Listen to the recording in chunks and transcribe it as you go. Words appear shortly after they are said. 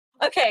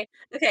Okay,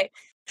 okay.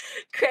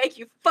 Craig,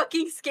 you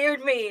fucking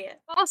scared me.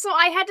 Also,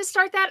 I had to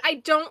start that. I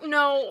don't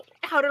know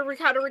how to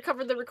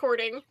recover the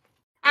recording.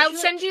 I'll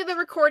send you the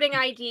recording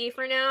ID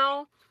for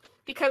now,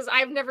 because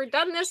I've never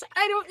done this.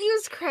 I don't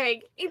use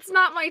Craig. It's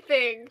not my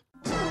thing.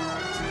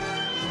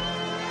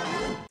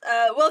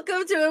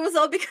 Welcome to It Was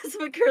All Because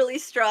of a Curly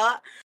Straw.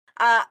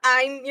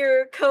 I'm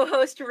your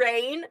co-host,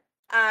 Rain,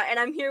 and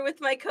I'm here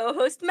with my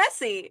co-host,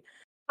 Messy.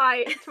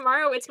 Hi,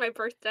 tomorrow it's my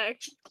birthday.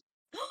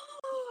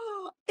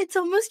 It's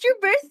almost your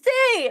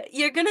birthday!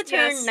 You're gonna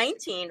turn Yes.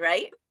 19,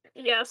 right?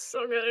 Yes,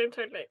 I'm gonna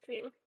turn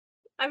 19.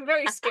 I'm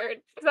very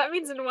scared, because that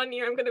means in 1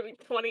 year I'm gonna be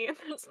 20, and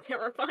that's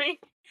terrifying.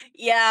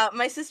 Yeah,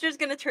 my sister's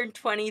gonna turn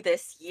 20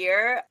 this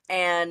year,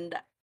 and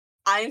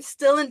I'm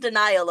still in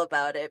denial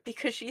about it,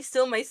 because she's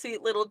still my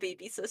sweet little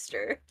baby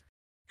sister.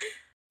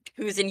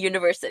 Who's in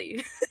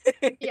university.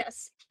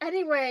 Yes.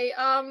 Anyway,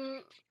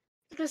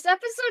 this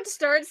episode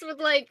starts with,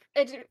 like,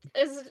 it's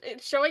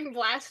showing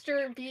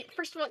Blaster beat.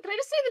 First of all, can I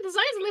just say the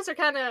designs in this are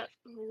kind of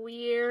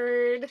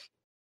weird?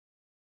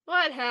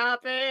 What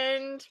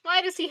happened?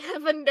 Why does he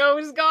have a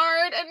nose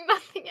guard and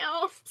nothing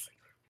else?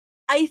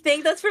 I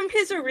think that's from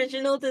his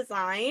original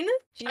design.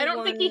 I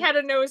don't think he had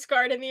a nose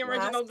guard in the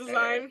original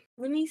design.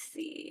 Let me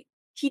see.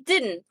 He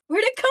didn't.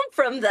 Where'd it come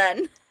from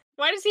then?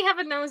 Why does he have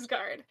a nose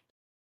guard?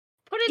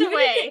 Put it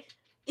away.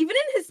 Even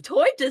in his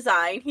toy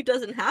design, he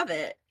doesn't have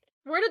it.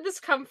 Where did this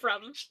come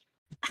from?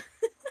 Put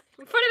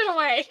it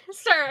away,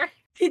 sir.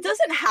 He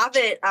doesn't have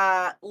it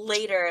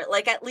later.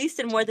 Like, at least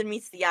in More Than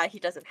Meets the Eye, he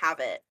doesn't have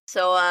it.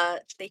 So,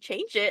 they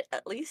change it,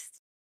 at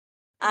least.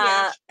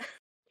 Yeah.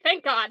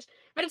 Thank God.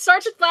 But it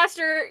starts with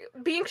Blaster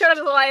being shot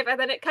alive, and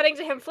then it cutting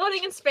to him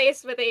floating in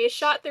space with a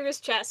shot through his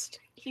chest.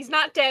 He's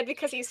not dead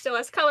because he still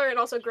has color, and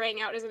also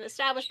graying out isn't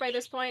established by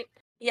this point.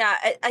 Yeah,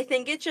 I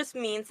think it just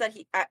means that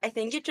I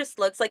think it just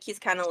looks like he's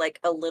kind of like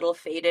a little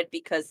faded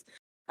because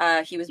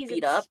he was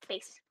beat up.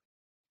 Space.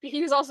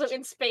 He was also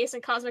in space,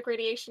 and cosmic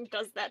radiation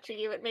does that to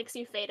you. It makes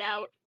you fade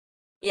out.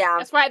 Yeah.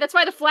 That's why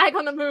the flag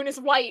on the moon is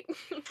white. I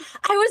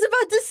was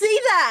about to say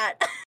that!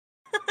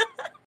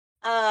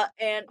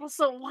 And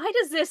also, why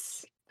does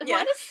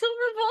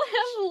Silverbolt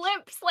have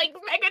lips like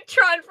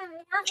Megatron from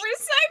War for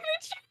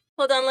Cybertron?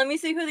 Hold on, let me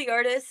see who the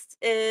artist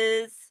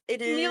is.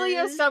 It is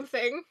Emilio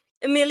something.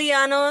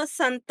 Emiliano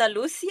Santa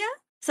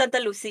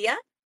Lucia?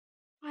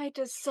 Why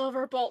does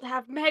Silverbolt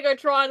have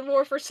Megatron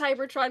War for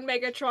Cybertron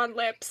Megatron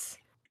lips?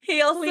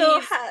 He also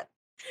had...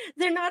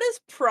 They're not as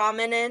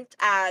prominent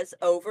as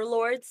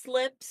Overlord's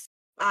lips.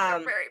 They're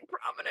very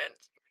prominent.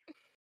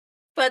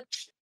 But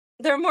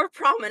they're more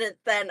prominent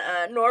than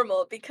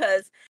normal,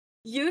 because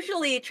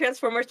usually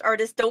Transformers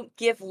artists don't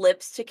give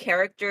lips to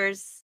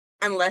characters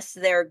unless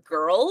they're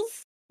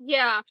girls.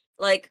 Yeah.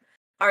 Like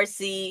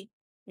RC,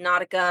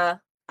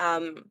 Nautica,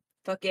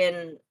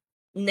 fucking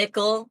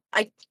Nickel.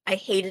 I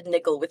hated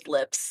Nickel with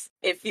lips.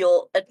 It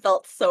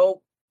felt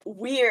so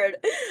weird.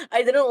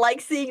 I didn't like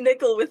seeing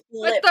Nickel with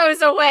lips. Put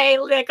those away,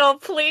 Nickel,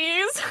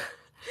 please.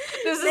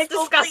 This is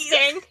Nickel,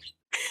 disgusting.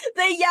 Please.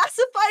 They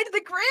yassified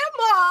the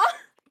grandma.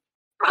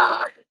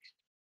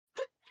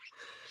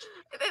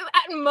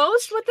 At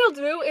most, what they'll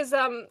do is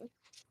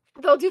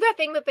they'll do that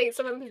thing that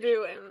some of them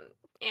do in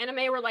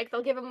anime, where like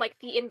they'll give them like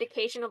the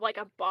indication of like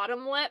a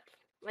bottom lip,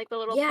 like the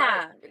little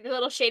part, the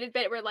little shaded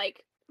bit where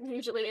like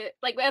usually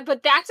like,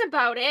 but that's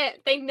about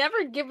it. They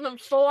never give them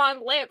full on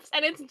lips,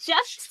 and it's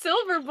just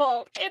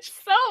Silverbolt. It's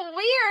so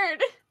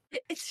weird.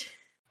 It's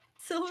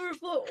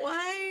Silverbolt.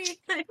 Why?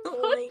 I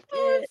don't Put like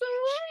those it.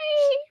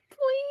 away,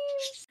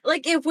 please.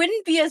 Like, it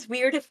wouldn't be as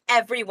weird if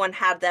everyone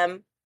had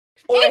them,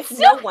 or if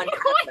no one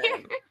had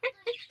them.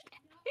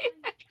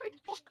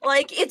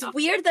 Like, it's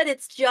weird that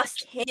it's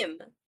just him.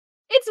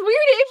 It's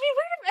weird. It'd be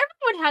weird if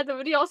everyone had them,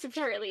 but he also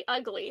apparently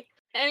ugly.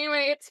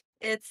 Anyway,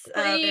 it's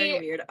very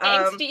weird.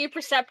 Angsty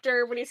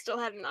Perceptor when he still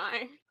had an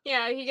eye.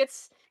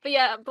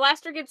 Yeah,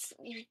 Blaster gets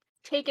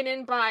taken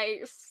in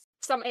by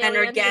some alien.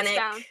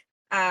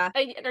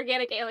 An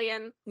organic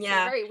alien.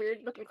 Yeah. A very weird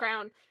looking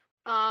crown.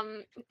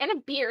 And a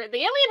beard. The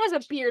alien has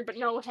a beard but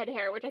no head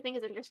hair, which I think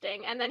is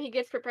interesting. And then he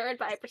gets prepared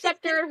by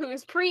Perceptor,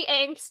 who's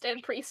pre-angst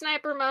and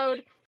pre-sniper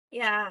mode.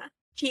 Yeah.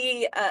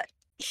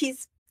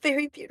 He's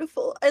very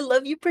beautiful. I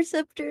love you,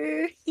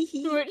 Perceptor.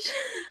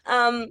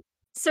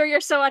 Sir,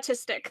 you're so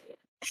autistic.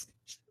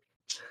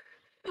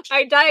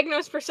 I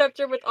diagnosed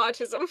Perceptor with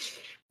autism.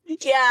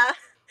 Yeah.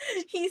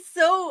 He's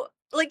so,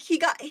 like, he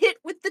got hit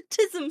with the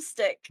tism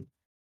stick.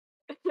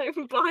 I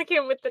block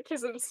him with the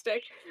tism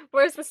stick.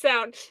 Where's the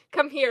sound?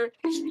 Come here.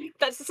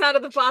 That's the sound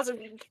of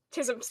the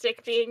tism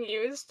stick being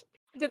used.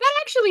 Did that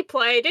actually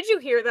play? Did you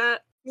hear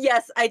that?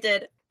 Yes, I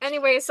did.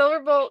 Anyway,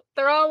 Silverbolt,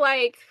 they're all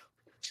like,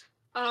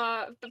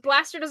 the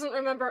Blaster doesn't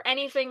remember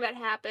anything that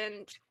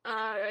happened.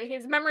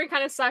 His memory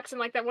kind of sucks, and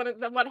like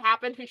what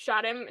happened, who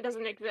shot him, it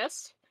doesn't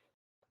exist.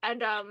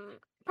 And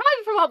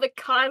probably from all the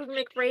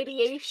cosmic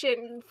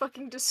radiation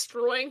fucking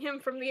destroying him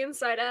from the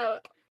inside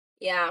out.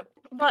 Yeah.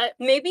 But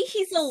maybe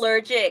he's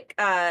allergic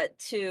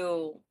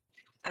to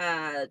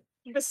the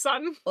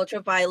sun.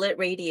 Ultraviolet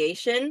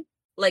radiation.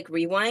 Like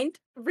Rewind.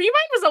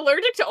 Rewind was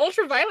allergic to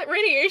ultraviolet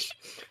radiation?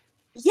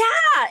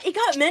 Yeah, it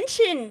got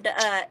mentioned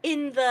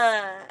in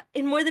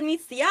More Than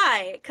Meets the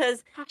Eye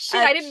because Oh, shit,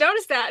 uh, I didn't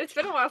notice that. It's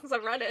been a while since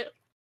I've read it.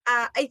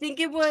 I think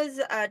it was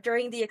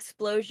during the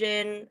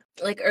explosion,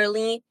 like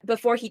early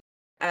before he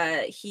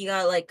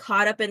got like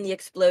caught up in the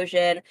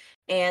explosion,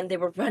 and they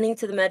were running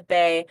to the med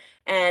bay,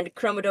 and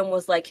Chromodome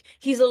was like,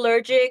 he's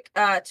allergic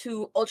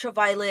to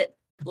ultraviolet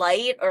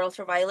light or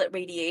ultraviolet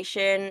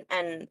radiation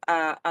and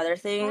other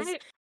things,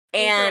 Right.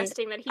 and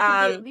Interesting that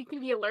um he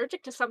could be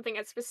allergic to something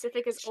as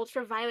specific as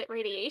ultraviolet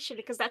radiation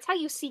because that's how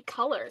you see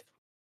color.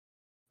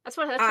 That's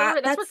where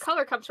that's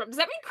color comes from. Does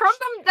that mean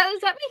Chromedome?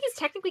 Does that mean he's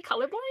technically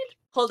colorblind?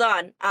 hold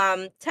on.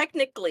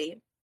 Technically,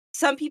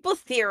 some people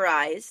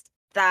theorized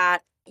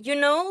that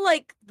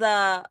like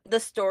the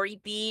story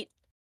beat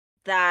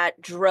that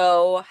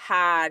Dro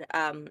had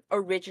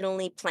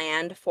originally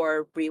planned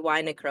for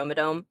Rewind and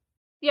Chromodome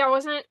Yeah,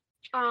 wasn't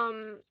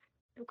um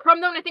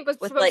Chromedome I think was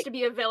with supposed to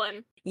be a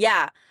villain.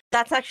 yeah,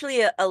 that's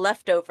actually a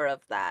leftover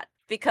of that It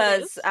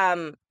because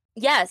is.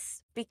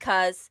 yes,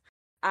 because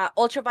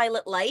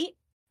ultraviolet light,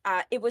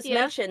 it was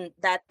Yeah. mentioned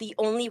that the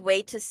only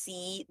way to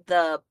see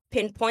the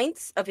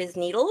pinpoints of his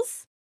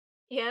needles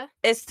Yeah.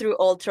 is through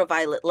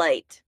ultraviolet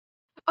light.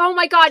 Oh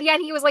my god, yeah,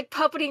 and he was like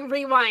puppeting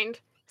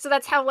Rewind. So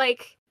that's how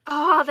like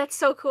oh, that's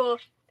so cool.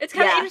 It's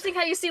kind of Yeah, interesting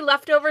how you see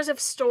leftovers of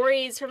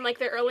stories from like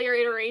the earlier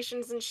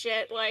iterations and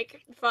shit.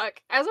 Like,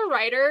 fuck. As a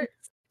writer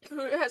who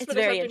has it's been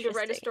very attempting to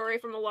write a interesting. story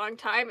from a long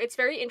time, it's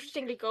very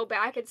interesting to go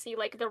back and see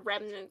like the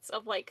remnants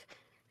of like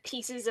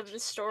pieces of the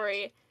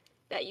story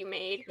that you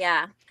made.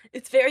 Yeah,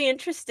 it's very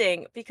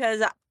interesting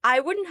because I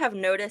wouldn't have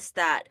noticed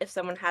that if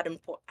someone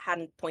hadn't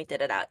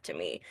pointed it out to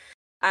me.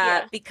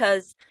 Yeah.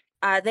 Because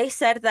they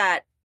said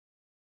that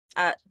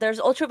there's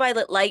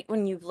ultraviolet light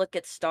when you look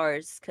at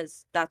stars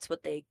because that's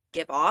what they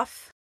give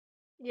off.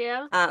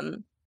 Yeah.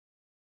 Um,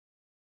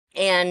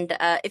 and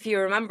if you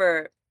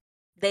remember,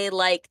 they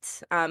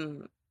liked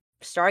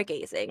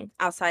stargazing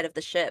outside of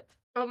the ship.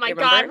 Oh my You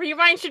god, remember?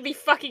 Rewind should be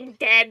fucking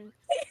dead.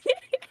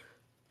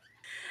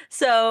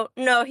 So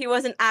no, he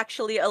wasn't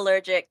actually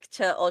allergic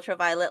to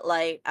ultraviolet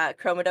light.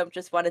 Chromodome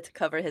just wanted to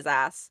cover his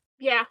ass.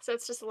 Yeah, so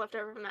it's just a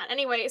leftover from that.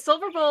 Anyway,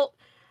 Silverbolt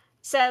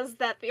says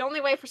that the only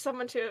way for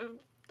someone to have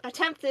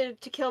attempted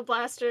to kill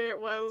Blaster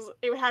was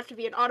it would have to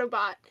be an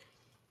Autobot.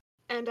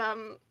 And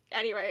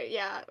anyway,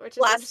 yeah, which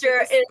is interesting.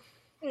 Blaster This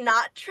is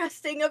not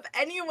trusting of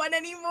anyone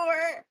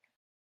anymore.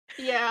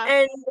 yeah.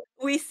 And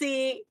we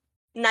see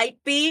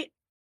Nightbeat,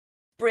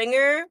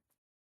 Bringer.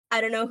 I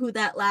don't know who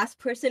that last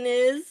person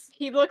is.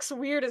 He looks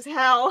weird as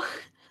hell.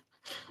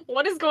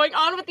 What is going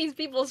on with these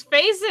people's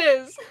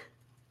faces?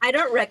 I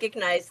don't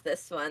recognize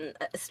this one,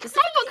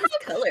 specifically his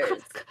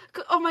colors.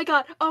 Oh my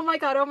god! Oh my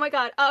god! Oh my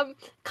god!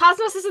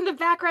 Cosmos is in the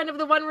background of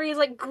the one where he's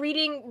like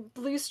greeting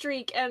Blue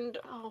Streak and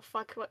oh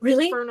fuck, what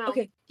Really? Inferno?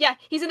 Okay. Yeah,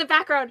 he's in the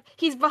background.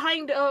 He's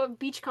behind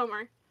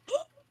Beachcomber.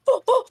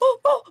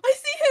 Oh, I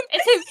see him!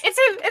 It's him! It's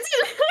him!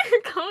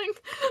 It's him!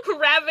 Going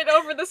rabbit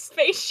over the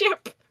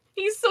spaceship.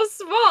 He's so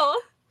small.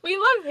 We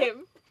love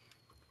him.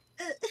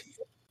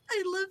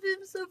 I love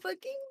him so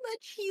fucking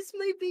much. He's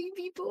my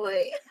baby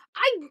boy.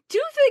 I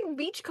do think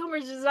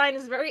Beachcomber's design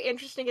is very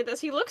interesting in this.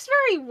 He looks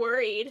very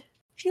worried.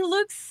 He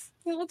looks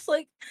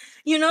like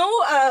when He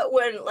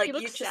like you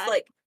looks just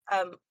sad.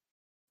 um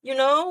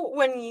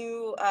when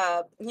you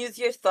use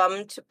your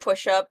thumb to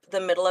push up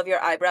the middle of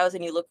your eyebrows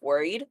and you look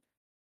worried?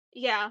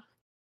 Yeah,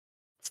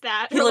 it's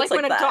that. He Or looks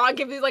like when like a that. dog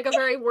gives you like a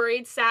very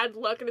worried, sad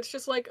look, and it's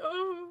just like,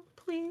 oh,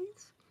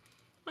 please,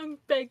 I'm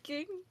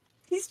begging,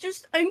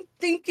 I'm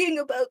thinking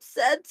about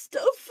sad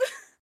stuff.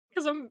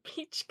 because I'm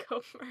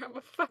Beachcomber. I'm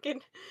a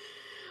fucking.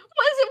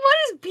 What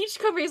is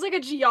Beachcomber? He's like a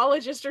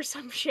geologist or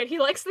some shit. He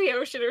likes the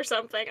ocean or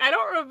something. I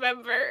don't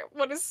remember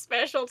what his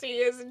specialty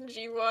is in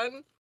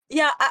G1.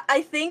 Yeah,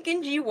 I think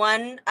in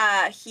G1,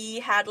 he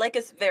had like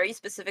a very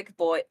specific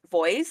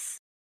voice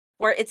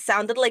where it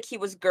sounded like he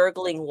was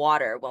gurgling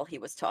water while he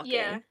was Yeah,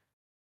 talking.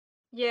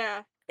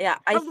 yeah. Yeah,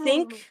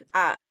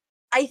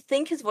 I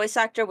think his voice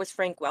actor was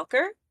Frank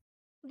Welker.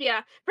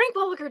 Yeah, Frank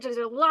Welker does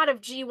a lot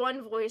of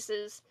G1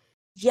 voices.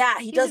 Yeah,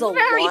 he He's does a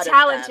very lot of them.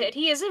 talented.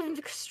 He is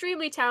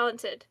extremely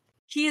talented.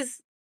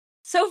 He's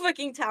so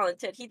fucking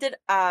talented. He did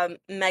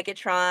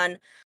Megatron,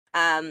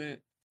 um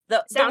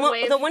the Soundwave.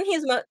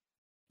 one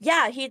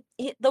yeah,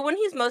 the one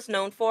he's most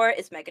known for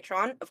is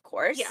Megatron, of Yeah.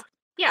 course. Yeah,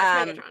 it's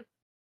Um Megatron.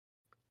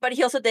 but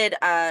he also did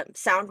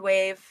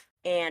Soundwave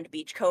and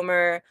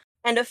Beachcomber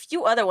and a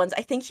few other ones.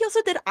 I think he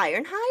also did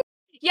Ironhide.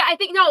 Yeah, I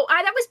think no,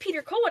 that was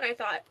Peter Cullen. I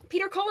thought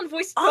Peter Cullen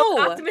voiced both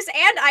Oh, Optimus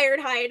and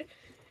Ironhide,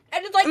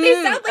 and it's like they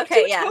sound like two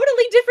okay, yeah.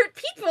 totally different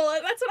people.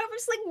 And that's what I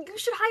was like. You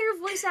should hire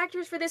voice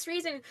actors for this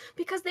reason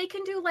because they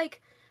can do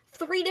like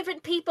 3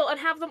 different people and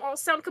have them all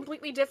sound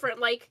completely different.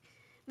 Like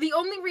the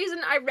only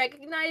reason I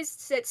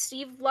recognized that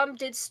Steve Blum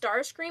did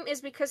Starscream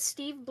is because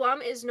Steve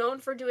Blum is known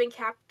for doing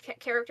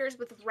characters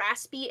with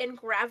raspy and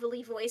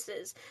gravelly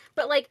voices.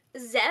 But like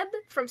Zeb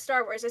from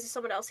Star Wars, this is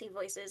someone else he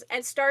voices,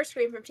 and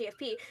Starscream from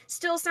TFP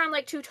still sound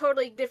like two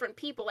totally different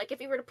people. Like if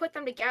you were to put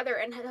them together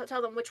and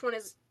tell them which one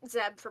is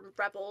Zeb from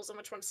Rebels and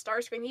which one's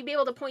Starscream, you'd be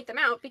able to point them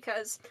out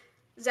because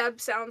Zeb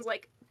sounds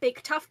like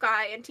big tough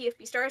guy, and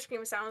TFB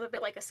Starscream sounds a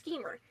bit like a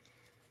schemer.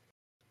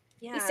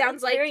 He Yeah,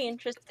 sounds that's very like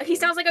interesting.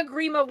 a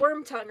Grima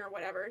Wormtongue or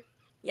whatever.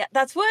 Yeah,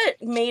 that's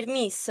what made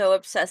me so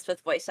obsessed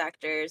with voice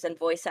actors and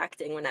voice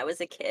acting when I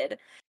was a kid.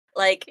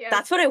 Like, Yeah.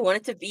 that's what I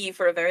wanted to be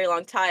for a very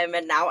long time,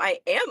 and now I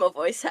am a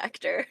voice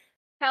actor.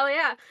 Hell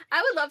yeah.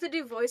 I would love to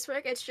do voice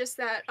work. It's just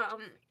that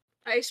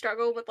I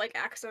struggle with like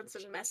accents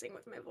and messing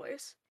with my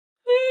voice.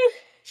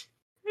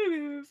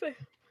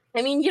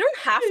 I mean, you don't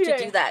have to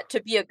do Yeah. that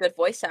to be a good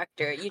voice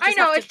actor. You I just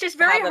know have it's to just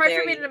very have a hard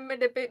for me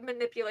to very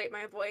manipulate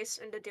my voice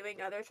into doing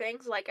other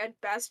things. Like at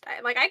best,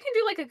 I can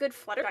do like a good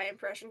Fluttershy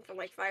impression for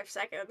like 5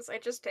 seconds.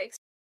 It just takes.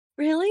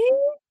 Really?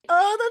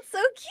 Oh, that's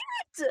so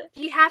cute.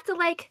 You have to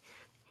like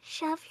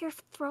shove your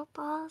throat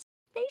balls.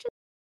 They just.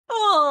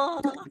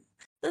 Oh,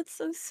 that's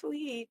so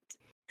sweet.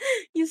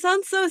 You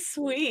sound so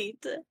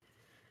sweet.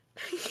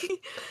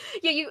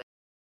 Yeah, you.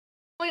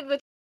 Only the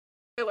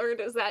I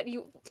learned is that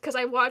because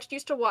I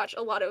used to watch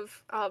a lot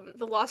of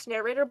the Lost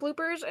Narrator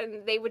bloopers,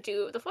 and they would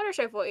do the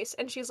Fluttershy voice,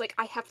 and she's like,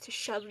 I have to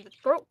shove the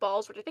throat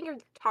balls, which I think are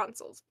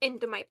tonsils,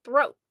 into my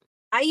throat.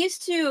 I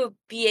used to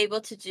be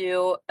able to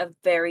do a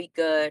very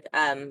good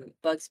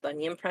Bugs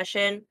Bunny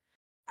impression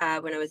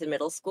when I was in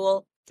middle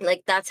school.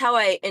 Like that's how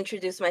I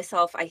introduced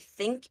myself, I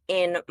think,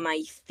 in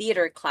my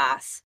theater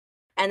class.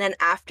 And then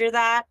after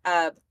that,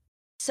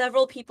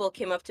 several people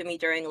came up to me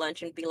during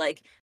lunch and be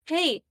like,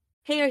 "Hey,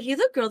 hey, are you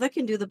the girl that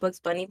can do the Bugs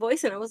Bunny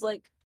voice?" And I was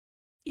like,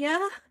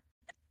 "Yeah."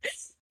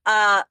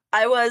 I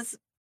was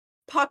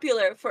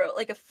popular for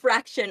like a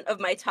fraction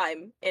of my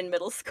time in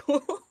middle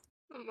school.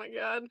 Oh my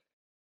god.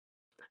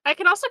 I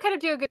can also kind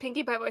of do a good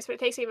Pinkie Pie voice, but it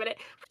takes me a minute.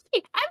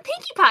 Hey, I'm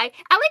Pinkie Pie.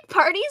 I like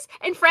parties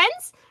and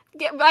friends.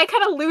 Yeah, I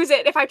kind of lose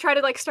it if I try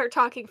to like start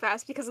talking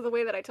fast because of the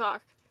way that I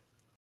talk.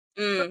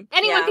 But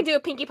anyone Yeah, can do a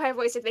Pinkie Pie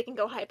voice if they can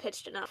go high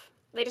pitched enough.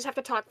 They just have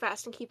to talk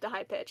fast and keep the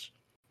high pitch.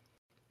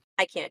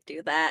 I can't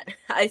do that.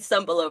 I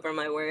stumble over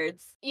my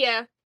words.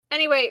 Yeah.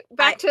 Anyway, I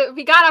back to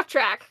we got off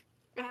track.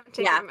 I haven't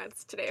Yeah, taken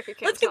meds today, if you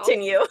can't let's tell.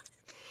 continue.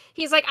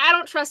 He's like, I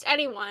don't trust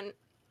anyone,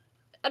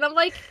 and I'm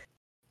like,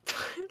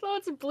 oh,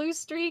 it's a blue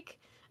streak.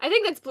 I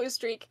think that's blue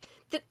streak.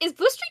 Is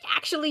blue streak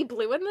actually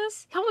blue in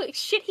this? Holy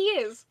shit, he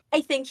is.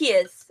 I think he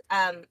is.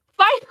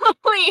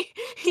 Finally,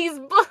 he's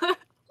blue.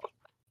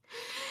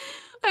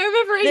 I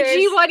remember in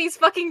There's G1 he's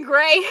fucking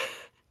gray.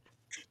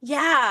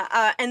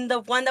 Yeah, and the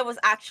one that was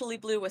actually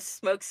blue was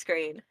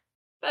Smokescreen.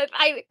 But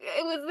it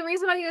was the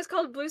reason why he was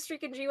called blue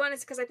streak in G1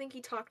 is because I think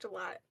he talked a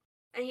lot,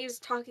 and he was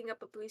talking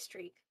up a blue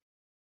streak.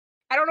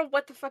 I don't know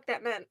what the fuck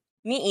that meant.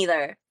 Me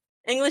either.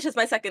 English is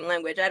my second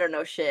language. I don't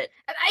know shit.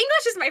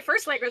 English is my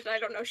first language, and I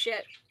don't know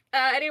shit.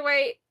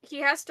 Anyway, he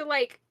has to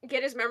like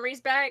get his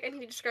memories back, and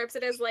he describes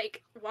it as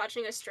like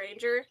watching a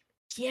stranger,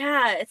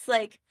 Yeah, it's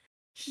like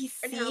he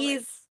and how like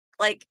sees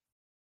like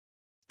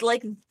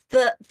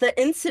the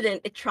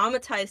incident, it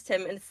traumatized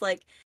him, and it's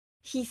like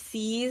he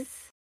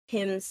sees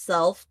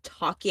himself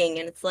talking,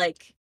 and it's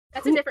like,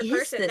 that's a who different is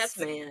person. this That's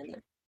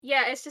man?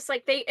 yeah. It's just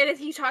like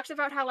he talks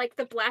about how like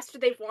the Blaster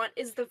they want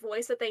is the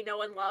voice that they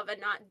know and love, and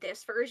not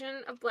this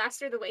version of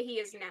Blaster the way he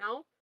is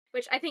now,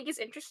 which I think is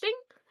interesting.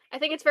 I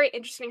think it's very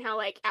interesting how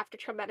like after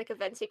traumatic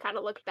events you kind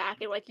of look back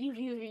and like you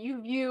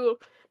view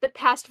the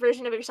past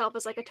version of yourself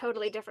as like a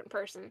totally different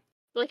person.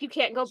 Like you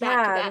can't go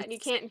back to Yeah, that and you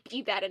that's can't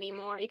be that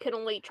anymore. You can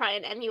only try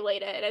and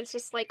emulate it. And it's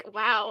just like,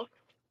 wow.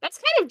 That's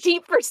kind of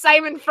deep for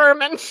Simon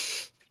Furman.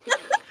 Because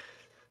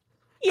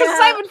yeah.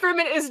 Simon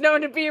Furman is known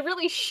to be a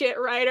really shit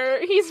writer.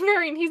 He's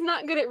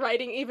not good at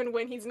writing even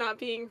when he's not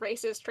being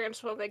racist,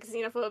 transphobic,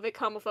 xenophobic,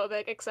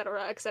 homophobic,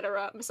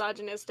 etc.,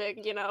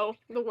 misogynistic,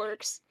 the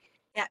works.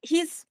 Yeah,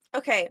 he's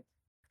okay.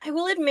 I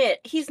will admit,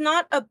 he's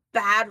not a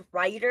bad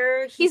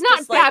writer. He's He's not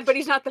just bad, like, but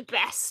he's not the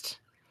best.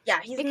 yeah,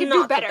 he's They could do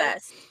not the better.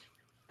 best.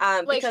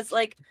 Like, Because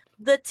like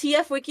the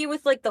TF wiki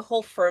with like the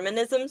whole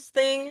Furmanisms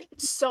thing.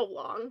 it's so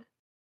long.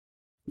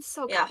 It's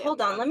so Yeah, goddamn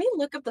hold on. long. Let me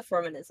look up the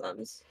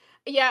Furmanisms.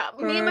 Yeah,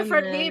 me and my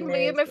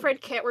Furmanism.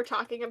 friend Kit were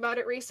talking about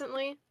it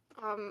recently.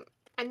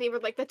 And they were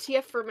like, the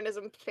TF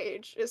Furmanism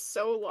page is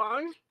so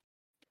long.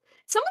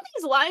 Some of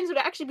these lines would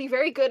actually be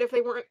very good if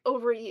they weren't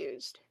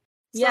overused.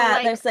 So Yeah,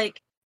 like there's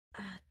like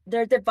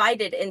they're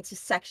divided into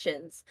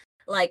sections.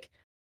 Like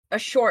a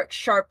short,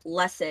 sharp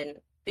lesson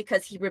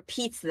because he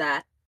repeats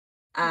that.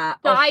 A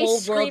die whole world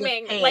of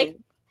screaming, like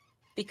pain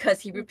because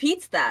he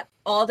repeats that.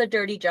 All the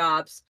dirty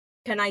jobs.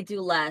 Can I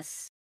do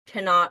less?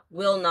 Cannot,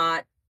 will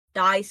not,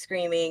 die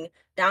screaming,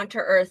 down to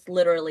earth,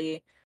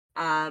 literally.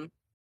 Um,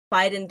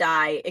 fight and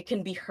die. It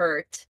can be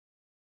hurt.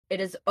 It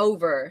is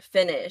over,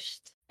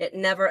 finished. It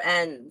never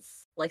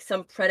ends. Like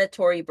some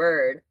predatory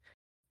bird.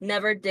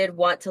 Never did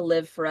want to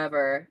live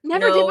forever.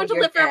 never did No, want to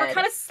you're live forever dead.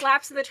 kind of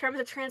slaps in the terms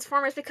of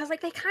Transformers because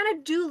like they kind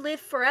of do live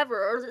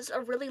forever or just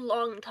a really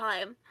long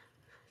time.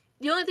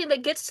 The only thing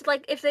that gets to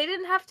like if they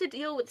didn't have to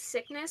deal with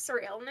sickness or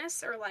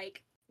illness or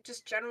like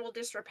just general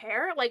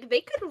disrepair, like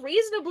they could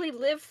reasonably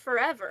live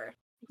forever.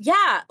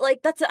 Yeah,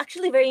 like that's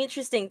actually very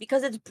interesting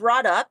because it's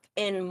brought up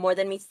in More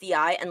Than Meets the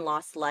Eye and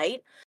Lost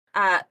Light,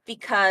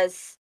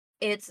 because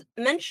it's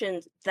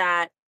mentioned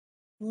that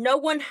no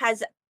one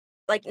has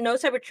like, no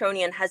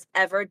Cybertronian has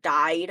ever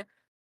died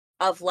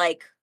of,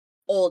 like,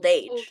 old Old.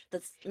 age.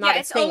 That's Yeah, not a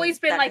it's always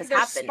thing been that like has their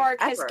happened spark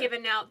has ever.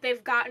 given out.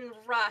 They've gotten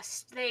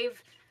rust.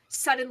 They've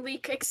suddenly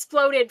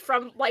exploded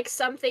from like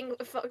something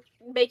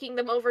making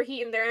them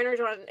overheat and their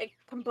energon it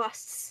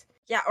combusts.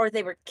 Yeah, or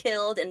they were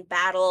killed in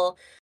battle,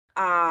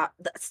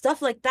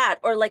 stuff like that,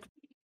 or, like,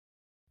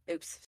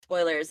 oops,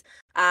 spoilers,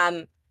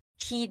 um,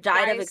 he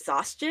died of Dies.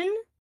 exhaustion,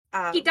 He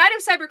um died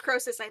of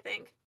cybercrosis, I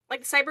think.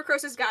 Like the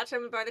cybercrosis got to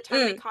him, and by the time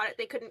they mm, caught it,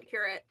 they couldn't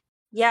cure it.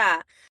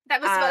 yeah,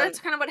 That's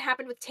um, kind of what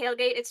happened with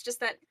Tailgate. It's just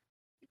that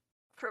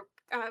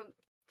uh,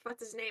 what's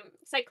his name?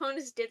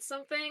 Cyclonus did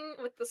something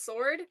with the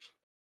sword.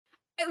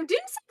 Didn't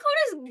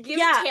Cyclonus give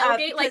yeah,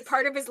 Tailgate like because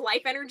part of his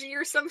life energy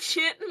or some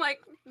shit like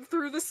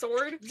through the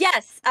sword?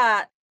 yes,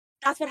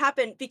 that's what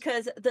happened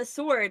because the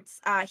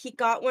swords, he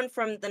got one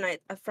from the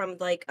knight, from,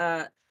 like,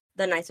 the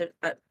knights,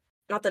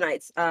 not the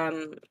knights,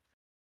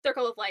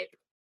 Circle of Light.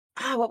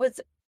 what was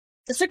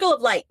the Circle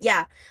of Light,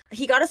 yeah.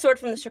 He got a sword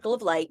from the Circle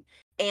of Light,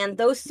 and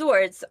those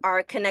swords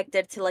are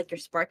connected to, like, your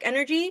spark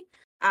energy.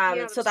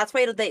 Yeah, So that's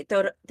why they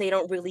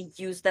don't really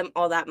use them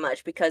all that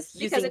much because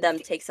because using them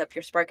takes up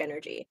your spark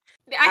energy.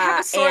 I have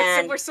a And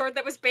similar sword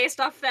that was based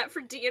off that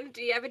for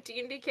D&D. I have a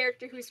D&D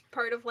character who's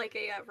part of like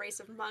a race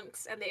of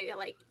monks, and they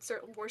like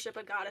worship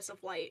a goddess of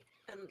light,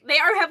 and they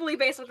are heavily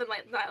based within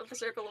like the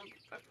circle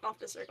off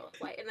the Circle of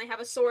Light. And they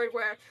have a sword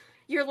where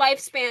your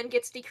lifespan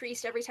gets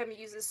decreased every time you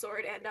use this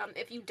sword, and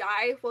if you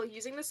die while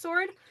using the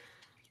sword,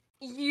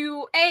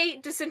 you A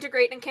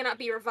disintegrate and cannot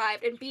be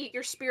revived, and B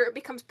your spirit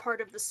becomes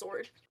part of the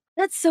sword.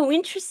 that's so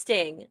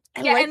interesting.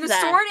 I Yeah, like and the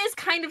that. sword is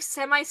kind of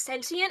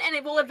semi-sentient, and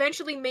it will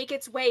eventually make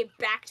its way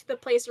back to the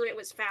place where it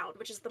was found,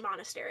 which is the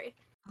monastery.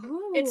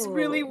 It's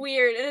really Ooh,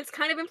 weird, and it's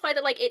kind of implied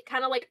that like it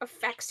kind of like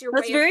affects your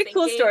that's way of very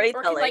cool thinking,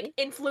 or can like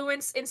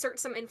storytelling. insert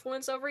some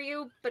influence over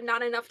you, but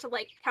not enough to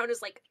like count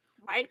as like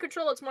mind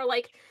control. It's more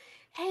like,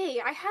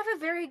 hey, I have a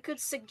very good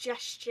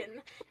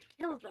suggestion.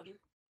 Kill them.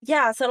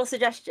 Yeah, subtle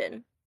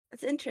suggestion.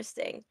 That's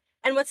interesting.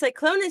 And what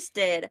Cyclonus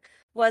did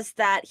was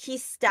that he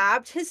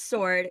stabbed his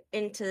sword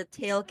into the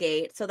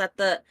tailgate so that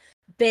the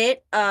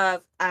bit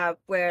of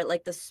where,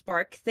 like, the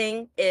spark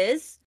thing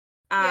is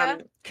Yeah.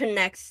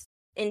 connects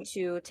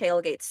into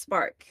tailgate's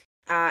spark.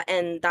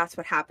 And that's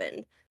what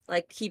happened.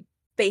 Like, he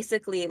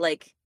basically,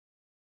 like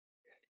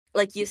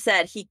you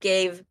said, he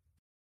gave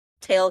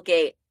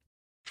tailgate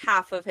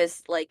half of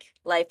his, like,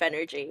 life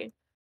energy.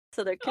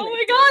 So they're Oh my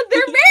connected. god,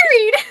 they're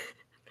married.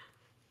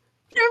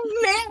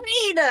 They're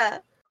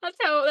married. That's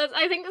how. That's.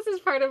 I think this is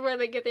part of where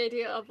they get the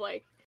idea of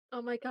like,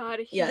 oh my god,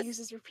 he Yes.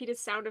 uses repeated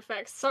sound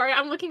effects. Sorry,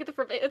 I'm looking at the.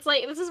 It's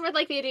like this is where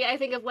like the idea I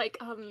think of like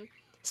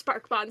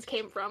spark bonds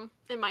came from,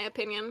 in my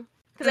opinion,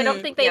 because I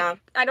don't think they. Yeah.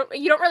 I don't.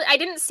 You don't really. I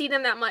didn't see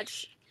them that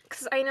much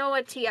because I know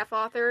a TF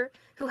author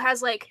who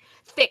has like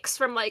fics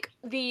from like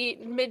the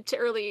mid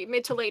to late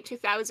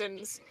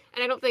 2000s,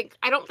 and I don't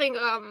think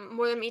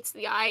More Than Meets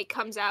the Eye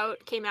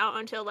came out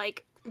until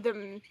like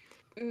the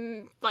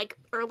like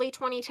early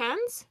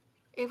 2010s.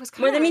 It was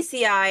More Than kind of Meets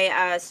the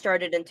Eye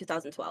started in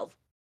 2012.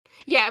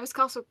 yeah. It was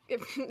also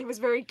it was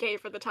very gay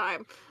for the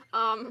time,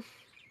 um,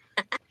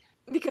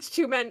 because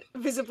two men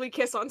visibly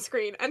kiss on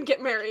screen and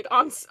get married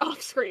on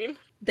off screen.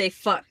 They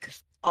fuck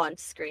on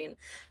screen.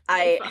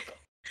 They I fuck.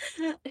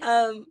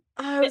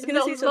 I was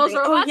gonna say Those something.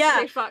 Oh robots.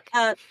 yeah. They fuck.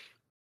 Uh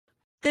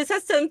this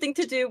has something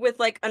to do with,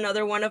 like,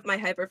 another one of my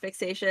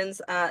hyperfixations.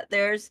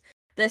 There's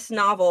this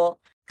novel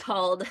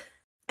called,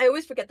 I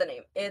always forget the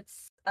name.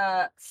 It's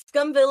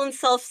Scum Villain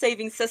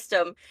Self-Saving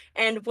System,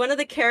 and one of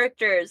the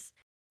characters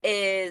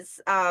is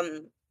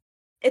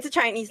it's a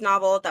Chinese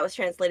novel that was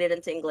translated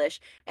into English,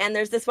 and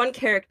there's this one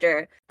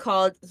character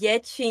called Ye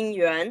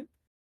Qingyuan,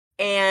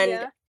 and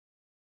Yeah.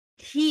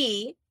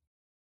 he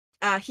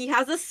he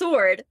has a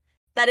sword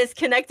that is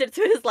connected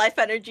to his life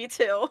energy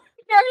too.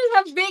 Characters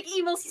have big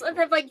evil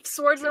have like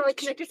swords that are like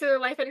connected to their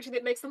life energy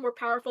that makes them more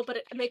powerful, but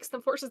it makes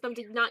them forces them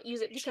to not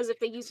use it because if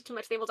they use it too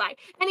much, they will die.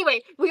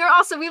 Anyway,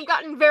 we've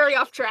gotten very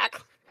off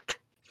track.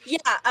 Yeah,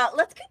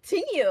 let's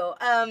continue.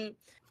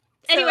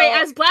 Anyway,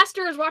 So as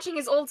Blaster is watching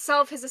his old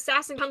self, his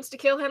assassin comes to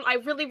kill him. I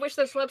really wish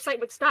this website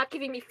would stop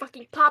giving me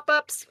fucking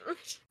pop-ups.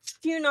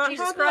 do you not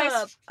Jesus have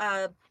Christ.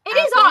 a It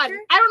ad is odd. blocker?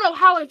 I don't know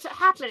how it's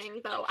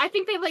happening though. I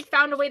think they've like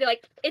found a way to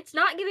like it's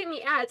not giving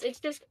me ads. It's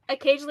just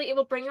occasionally it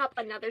will bring up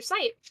another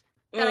site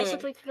that I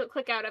simply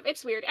click out of.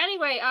 It's weird.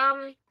 Anyway,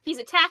 he's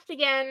attacked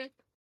again.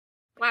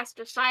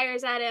 Blaster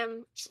fires at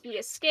him. He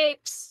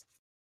escapes,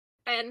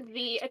 and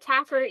the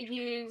attacker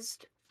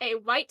used a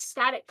white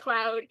static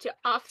cloud to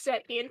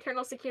offset the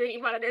internal security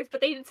monitors, but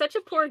they did such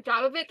a poor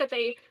job of it that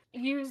they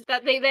used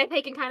that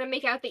they can kind of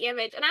make out the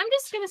image. And I'm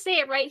just gonna say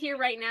it right here,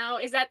 right now,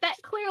 is that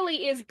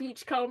clearly is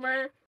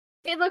Beachcomber.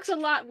 It looks a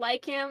lot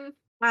like him.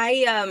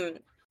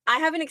 I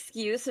have an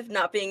excuse of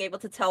not being able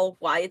to tell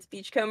why it's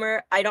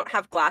Beachcomber. I don't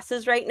have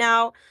glasses right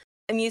now.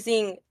 I'm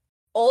using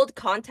old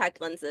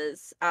contact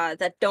lenses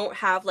that don't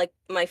have, like,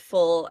 my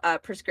full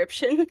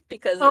prescription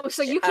because Oh,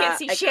 so you can't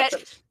see I got shit.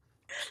 them.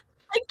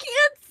 I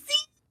can't see.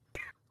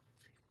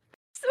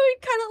 so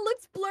it kind of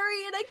looks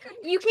blurry, and I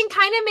couldn't. You can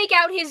kind of make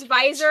out his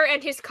visor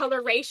and his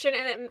coloration,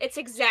 and it's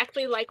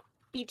exactly like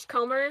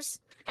Beachcomber's.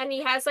 And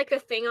he has like the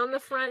thing on the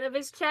front of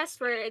his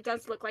chest where it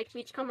does look like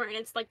Beachcomber, and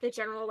it's like the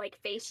general like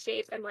face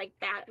shape and like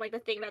that, like the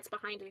thing that's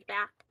behind his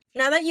back.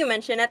 Now that you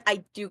mention it,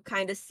 I do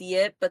kind of see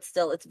it, but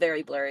still, it's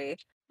very blurry.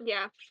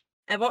 Yeah.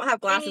 I won't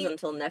have glasses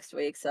until next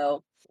week,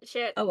 so.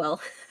 Shit. Oh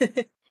well.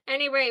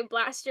 Anyway,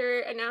 Blaster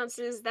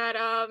announces that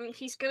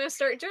he's gonna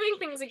start doing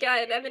things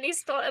again, and then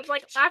he's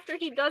like after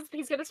he does,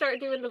 he's gonna start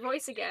doing the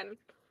voice again.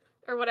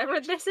 Or whatever.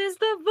 This is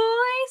the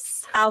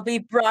voice. I'll be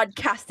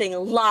broadcasting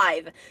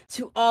live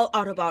to all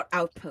Autobot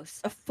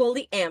outposts, a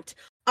fully amped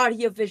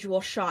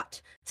audiovisual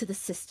shot to the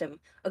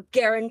system, a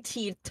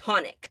guaranteed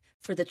tonic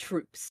for the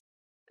troops.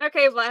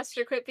 Okay,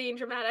 Blaster, quit being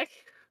dramatic.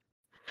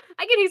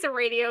 I get he's a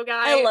radio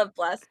guy. I love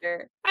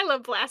Blaster. I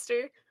love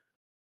Blaster.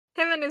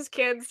 Him and his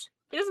kids.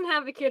 He doesn't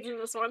have the kids in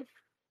this one.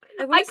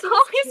 I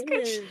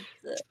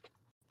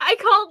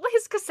call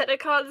his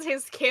Casseticons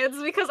his kids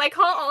because I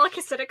call all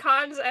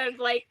Casseticons and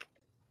like,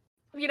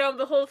 you know,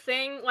 the whole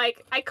thing,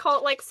 like, I call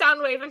it, like,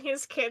 Soundwave and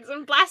his kids,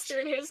 and Blaster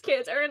and his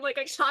kids are in, like,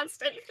 a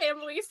constant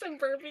family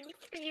suburban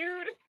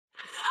feud.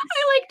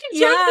 I like to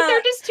joke that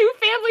they're just two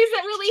families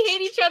that really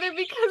hate each other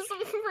because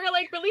for,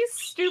 like, really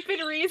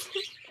stupid reasons.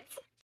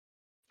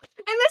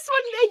 And this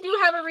one, they do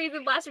have a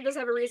reason. Blaster does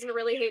have a reason to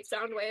really hate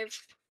Soundwave.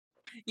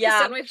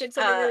 Yeah. Soundwave did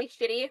something really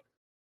shitty.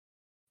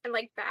 And,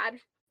 like, bad.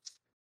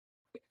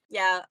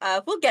 Yeah,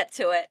 we'll get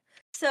to it.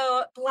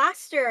 So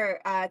Blaster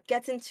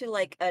gets into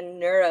like a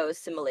neuro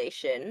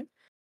simulation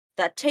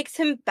that takes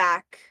him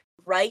back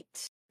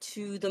right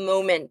to the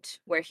moment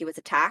where he was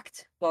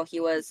attacked while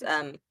he was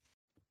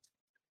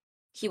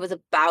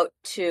about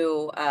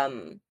to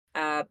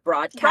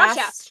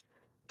broadcast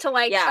to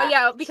like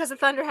yeah, because the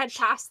Thunderhead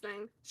Pass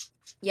thing.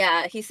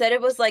 Yeah, he said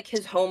it was like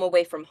his home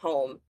away from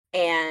home,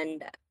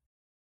 and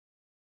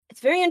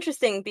it's very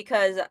interesting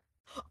because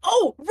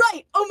oh,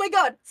 right! Oh my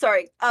god!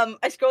 Sorry.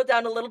 I scrolled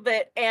down a little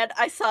bit and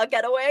I saw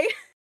Getaway.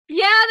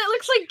 Yeah, that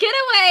looks like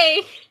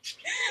Getaway!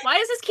 Why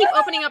does this keep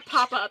opening up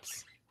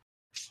pop-ups?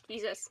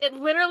 Jesus. It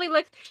literally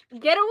looks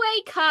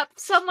Getaway, Cup,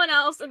 someone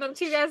else, and then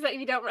two guys that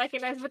you don't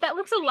recognize, but that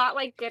looks a lot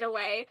like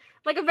Getaway.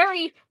 Like a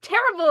very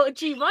terrible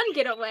G1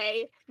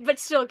 Getaway, but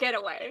still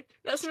Getaway.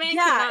 This man could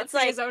not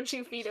see his own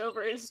 2 feet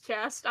over his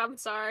chest. I'm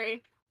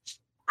sorry.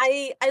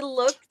 I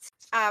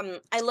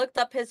looked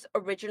up his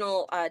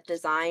original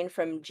design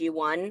from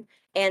G1,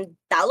 and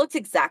that looks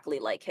exactly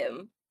like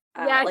him.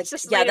 Yeah, like,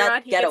 just later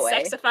on he Getaway.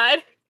 Gets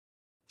sexified.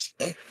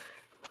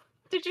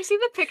 Did you see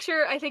the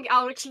picture I think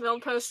Alex Mill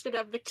posted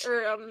of the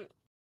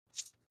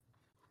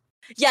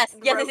Yes, the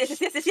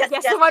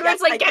one where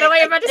it's like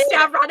Getaway about to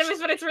stab Rodimus,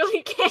 but it's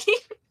really gay.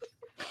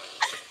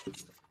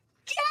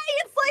 Yeah,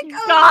 it's like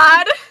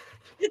God.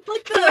 It's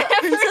like the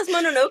Princess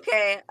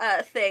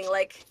Mononoke thing,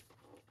 like.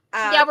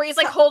 Yeah, where he's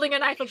like holding a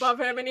knife above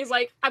him, and he's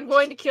like, "I'm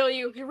going to kill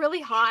you. You're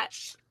really hot."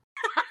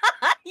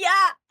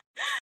 Yeah,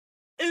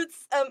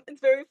 it's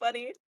very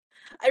funny.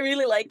 I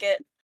really like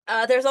it.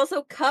 There's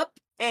also Cup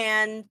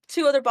and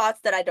 2 other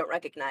bots that I don't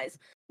recognize.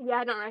 Yeah,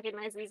 I don't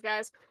recognize these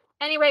guys.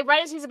 Anyway,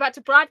 right as he's about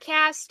to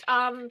broadcast,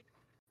 the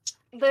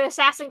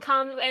assassin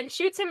comes and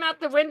shoots him out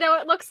the window.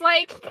 It looks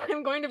like.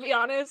 I'm going to be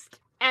honest.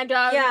 And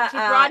he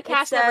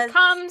broadcast never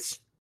comes.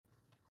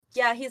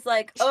 Yeah, he's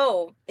like,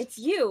 "Oh, it's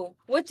you.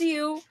 What do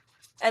you?"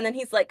 And then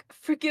he's like,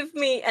 "Forgive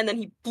me," and then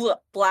he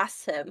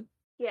blasts him.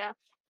 Yeah.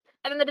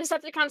 And then the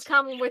Decepticons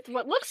come with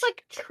what looks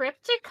like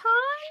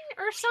Tripticon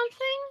or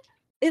something?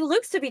 It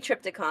looks to be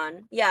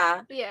Tripticon,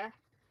 yeah. Yeah.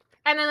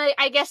 And then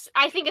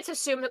I think it's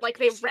assumed that, like,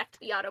 they wrecked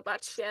the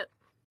Autobot shit.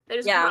 They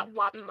just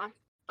wop them up.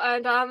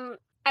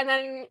 And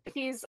then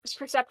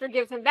Perceptor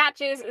gives him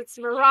badges, it's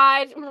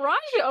Mirage.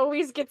 Mirage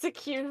always gets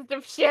accused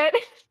of shit.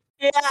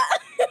 Yeah.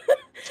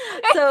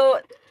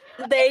 So,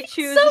 they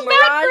choose so Mirage.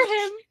 Bad for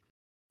him.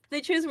 They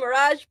choose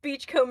Mirage,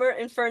 Beachcomber,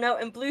 Inferno,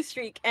 and Blue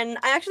Streak, and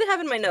I actually have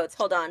in my notes,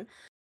 hold on.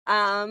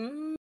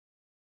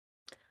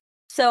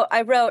 So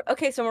I wrote,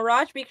 okay, so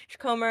Mirage,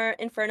 Beachcomber,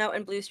 Inferno,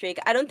 and Blue Streak.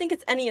 I don't think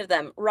it's any of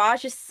them.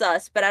 Raj is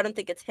sus, but I don't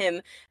think it's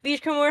him.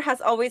 Beachcomber has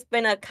always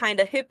been a kind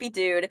of hippie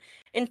dude.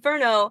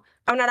 Inferno,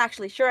 I'm not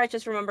actually sure, I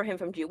just remember him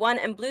from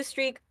G1. And Blue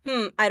Streak,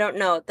 I don't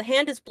know. The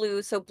hand is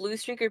blue, so Blue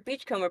Streak or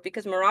Beachcomber,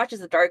 because Mirage is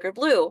a darker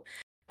blue.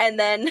 And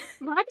then...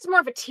 Mirage is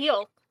more of a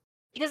teal.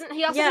 He also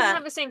doesn't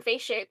have the same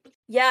face shape.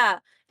 Yeah,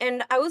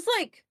 and I was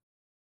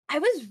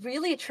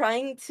really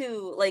trying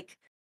to, like,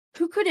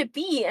 who could it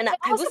be? And I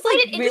was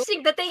like,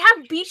 interesting that they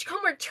have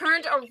Beachcomber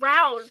turned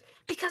around,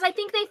 because I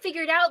think they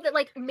figured out that,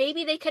 like,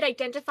 maybe they could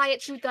identify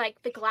it through,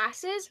 like, the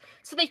glasses,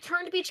 so they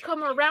turned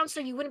Beachcomber around so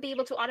you wouldn't be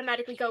able to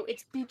automatically go,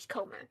 it's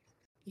Beachcomber.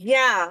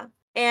 Yeah,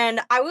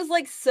 and I was,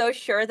 like, so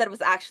sure that it was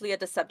actually a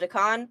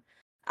Decepticon.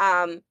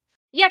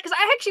 Yeah, because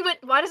I actually went,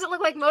 why does it look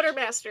like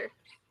Motormaster?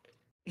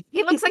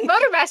 He looks like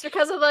Motormaster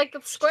because of, like,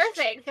 the square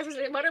thing. Because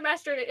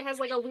Motormaster, it has,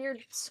 like, a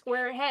weird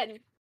square head.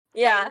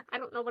 Yeah. I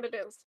don't know what it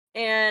is.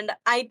 And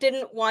I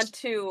didn't want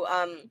to,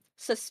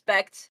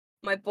 suspect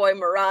my boy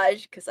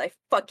Mirage, because I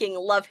fucking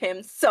love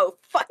him so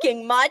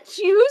fucking much.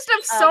 You used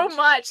him so Um,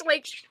 much.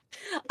 Like,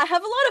 I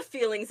have a lot of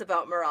feelings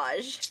about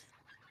Mirage.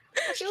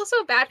 I feel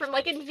so bad for him.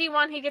 Like in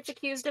G1, he gets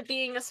accused of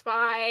being a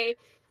spy,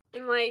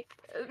 and like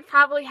it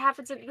probably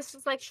happens. This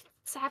is like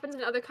this happens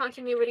in other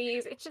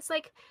continuities. It's just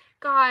like,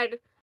 God,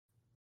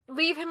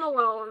 leave him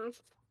alone.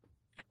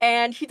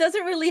 And he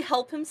doesn't really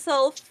help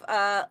himself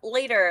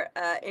later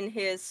in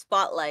his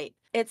spotlight.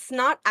 It's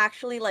not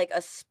actually like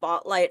a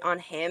spotlight on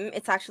him.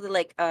 It's actually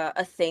like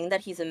a thing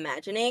that he's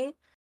imagining.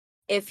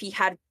 If he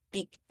had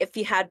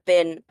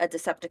been a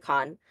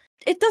Decepticon,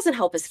 it doesn't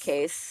help his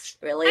case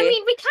I really.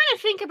 mean, we kind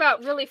of think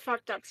about really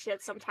fucked up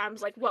shit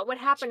sometimes, like what would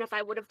happen if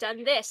I would have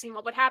done this, and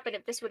what would happen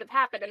if this would have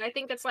happened. And I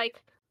think it's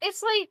like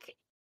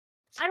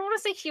I don't want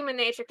to say human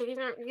nature because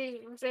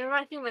they're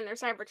not human, they're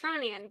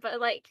Cybertronian, but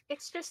like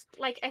it's just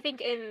like I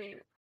think in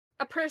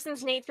a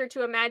person's nature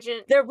to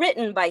imagine They're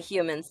written by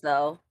humans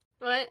though.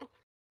 what.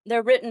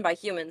 They're written by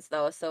humans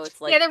though, so it's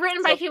Yeah, like they're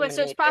written by still humans, human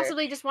so it's nature.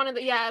 possibly just one of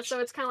the so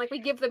it's kind of like we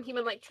give them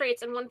human-like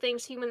traits, and one thing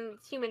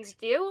humans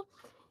do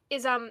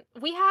is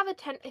we have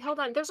hold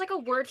on, there's like a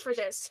word for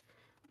this.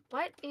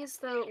 What is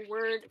the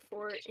word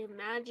for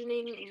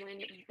imagining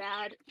when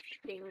bad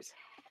things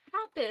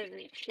happen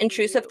to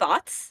Intrusive you?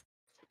 thoughts?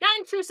 Not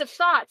intrusive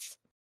thoughts.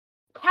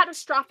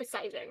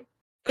 Catastrophizing.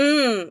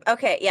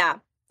 Okay, yeah.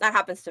 That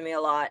happens to me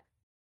a lot.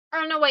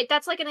 Oh no, wait,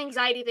 that's like an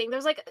anxiety thing.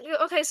 There's like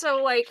okay,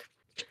 so like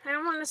I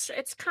don't want to.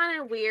 It's kind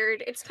of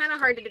weird. It's kind of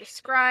hard to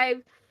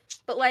describe,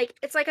 but like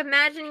it's like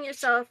imagining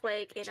yourself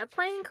like in a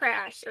plane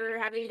crash or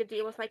having to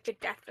deal with like the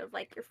death of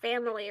like your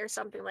family or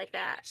something like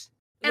that.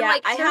 And Yeah,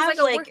 like I there's have like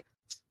a word, like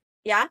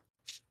yeah.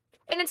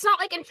 and it's not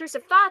like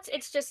intrusive thoughts.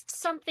 It's just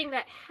something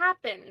that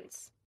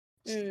happens.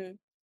 Mm.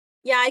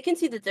 Yeah, I can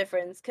see the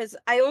difference because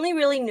I only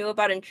really knew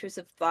about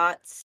intrusive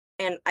thoughts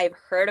and I've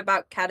heard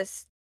about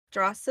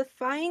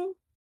catastrophizing.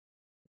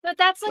 But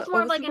that's like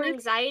more What of was like the an word?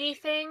 anxiety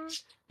thing,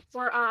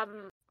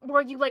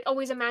 where you like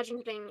always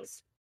imagine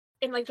things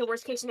in like the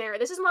worst case scenario.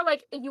 This is more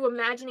like you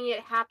imagining it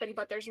happen,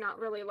 but there's not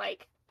really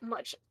like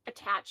much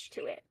attached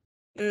to it.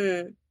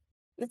 Mm,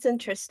 that's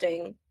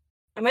interesting.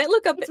 I might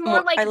look up It's it more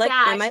more. like I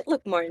that. might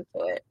look more into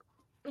it.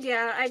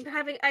 Yeah,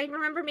 I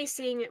remember me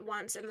seeing it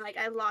once and like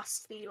I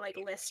lost the like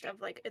list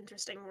of like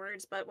interesting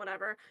words, but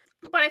whatever.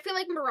 But I feel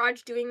like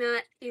Mirage doing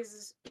that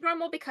is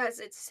normal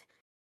because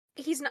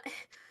he's not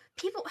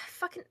people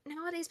fucking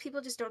nowadays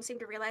people just don't seem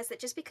to realize that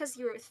just because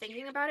you're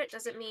thinking about it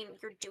doesn't mean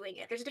you're doing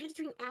it. There's a difference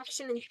between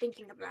action and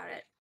thinking about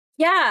it.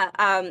 Yeah,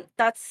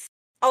 that's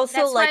also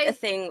That's like a why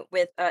thing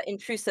with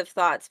intrusive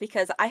thoughts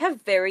because I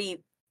have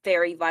very,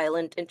 very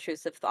violent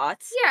intrusive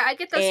thoughts. yeah, I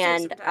get those too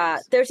And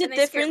sometimes. there's a And they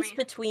scare difference me.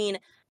 between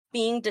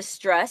being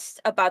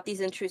distressed about these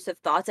intrusive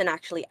thoughts and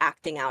actually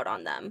acting out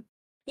on them.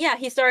 Yeah,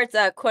 he starts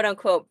quote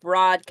unquote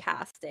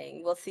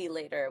broadcasting. We'll see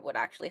later what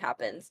actually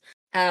happens.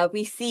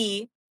 We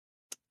see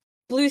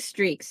blue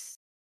streaks.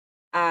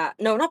 No,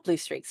 not blue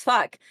streaks.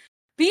 Fuck.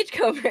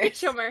 Beachcombers.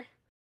 Chummer.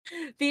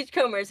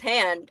 Beachcomber's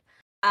hand.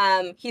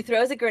 He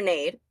throws a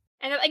grenade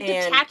And it like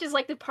and detaches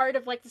like the part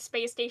of like the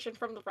space station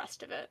from the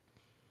rest of it.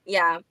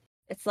 yeah,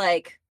 it's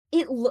like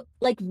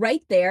like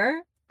right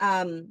there.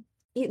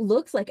 It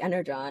looks like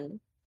Energon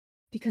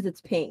because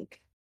it's pink.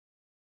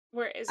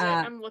 Where is it?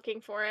 Uh, I'm looking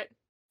for it.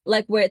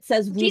 like where it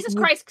says whoop Jesus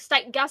whoop, Christ,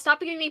 stop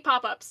giving me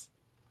pop-ups.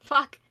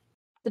 Fuck.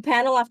 the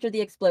panel after the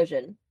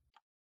explosion.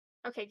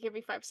 Okay, give me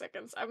 5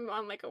 seconds. I'm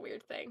on like a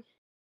weird thing.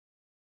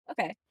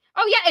 Okay,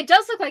 Oh yeah, it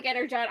does look like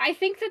Energon. I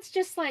think that's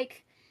just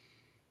like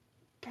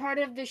part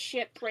of the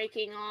ship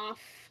breaking off.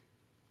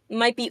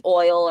 might be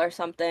oil or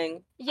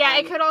something. Yeah,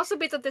 it could also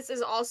be that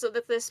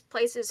this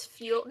place is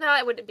fuel. No,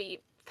 it wouldn't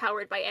be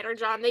powered by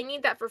Energon. They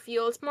need that for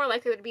fuel. It's more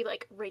likely to be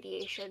like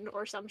radiation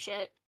or some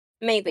shit.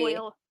 Maybe.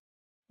 Oil.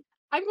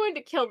 I'm going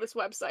to kill this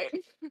website.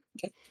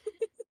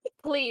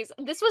 Please.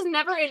 This was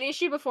never an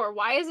issue before.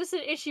 Why is this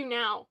an issue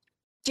now?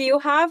 Do you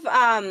have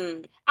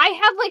I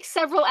have like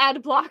several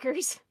ad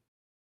blockers.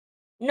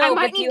 I no,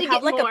 might but do need you to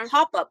have get like a more.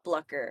 pop-up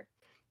blocker?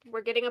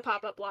 We're getting a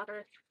pop-up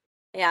blocker.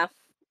 Yeah.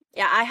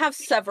 Yeah, I have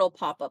several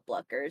pop-up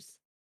blockers.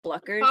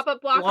 Blockers?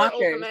 Pop-up blocker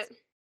Blockers. ultimate.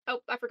 Oh,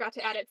 I forgot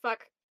to add it.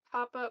 Fuck.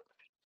 Pop-up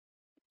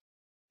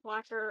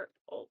blocker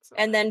And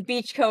ultimate. then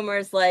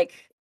Beachcomber's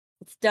like,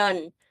 it's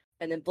done.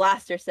 And then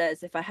Blaster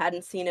says, if I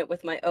hadn't seen it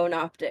with my own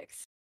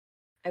optics,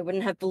 I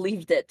wouldn't have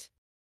believed it.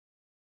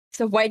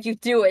 So why'd you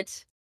do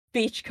it,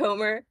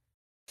 Beachcomber?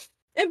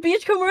 And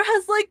Beachcomber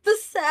has like the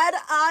sad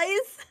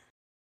eyes.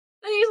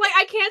 And he's like,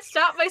 I can't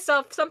stop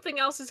myself. Something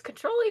else is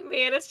controlling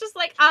me. And it's just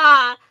like,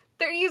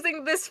 they're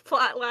using this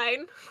plot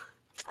line.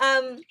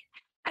 Um,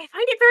 I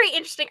find it very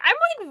interesting.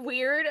 I'm like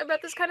weird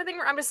about this kind of thing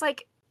where I'm just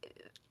like,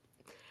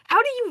 how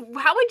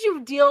would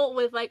you deal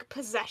with like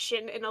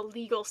possession in a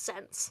legal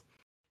sense?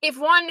 If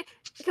one,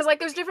 because like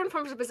there's different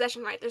forms of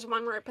possession, right? There's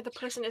one where the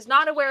person is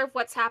not aware of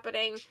what's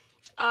happening,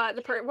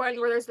 one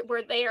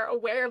where they are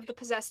aware of the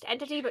possessed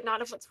entity but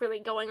not of what's really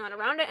going on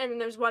around it, and then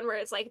there's one where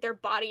it's like their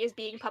body is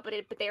being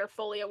puppeted but they are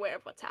fully aware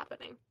of what's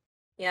happening.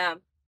 yeah.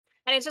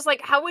 And it's just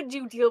like, how would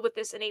you deal with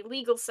this in a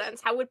legal sense?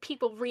 How would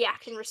people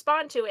react and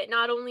respond to it?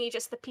 Not only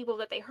just the people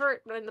that they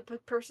hurt and the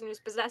person who's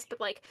possessed,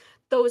 but like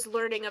those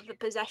learning of the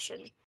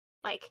possession.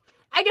 Like,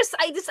 I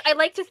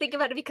like to think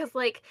about it because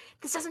like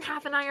this doesn't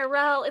happen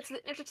IRL. It's an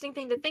interesting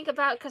thing to think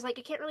about because like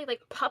you can't really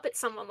like puppet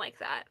someone like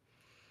that.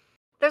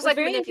 There's What's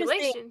like very interesting.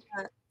 manipulation.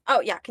 Oh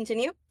yeah,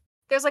 continue.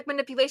 There's like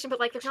manipulation, but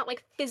like there's not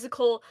like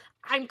physical.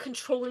 I'm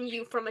controlling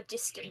you from a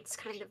distance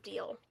kind of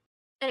deal.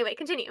 Anyway,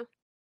 continue.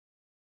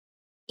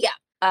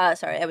 Yeah.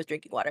 Sorry, I was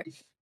drinking water.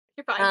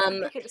 You're fine. I'm Um,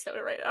 drinking a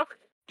soda right now.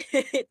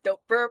 don't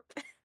burp.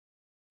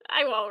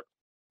 I won't.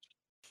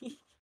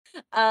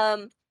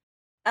 Um,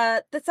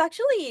 that's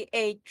actually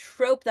a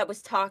trope that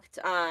was talked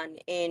on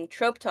in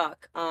Trope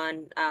Talk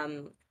on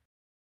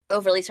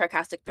Overly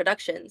Sarcastic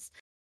Productions.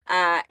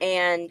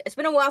 And it's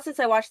been a while since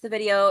I watched the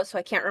video, so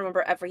I can't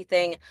remember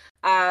everything.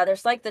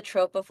 There's like the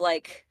trope of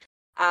like,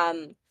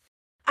 um,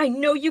 I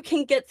know you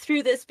can get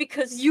through this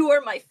because you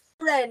are my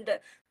friend.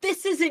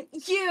 This isn't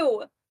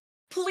you.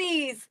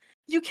 Please,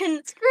 you can,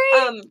 It's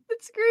great. um,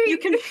 It's you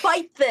great. can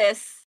fight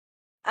this.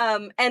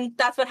 And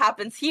that's what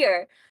happens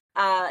here.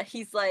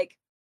 He's like,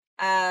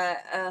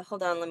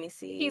 hold on, let me he's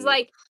see.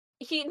 like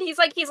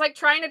he's like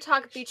trying to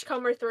talk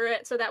Beachcomber through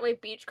it so that way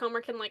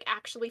Beachcomber can like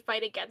actually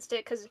fight against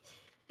it because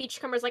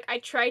Beachcomber's like I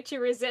tried to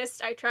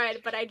resist, I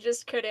tried, but I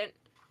just couldn't.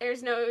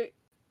 There's no.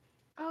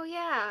 Oh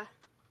yeah.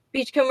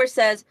 Beachcomber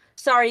says,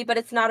 sorry, but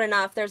it's not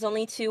enough. There's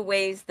only two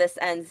ways this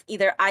ends.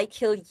 Either I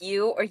kill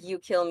you or you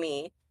kill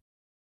me.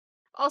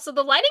 Also,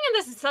 the lighting in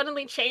this has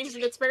suddenly changed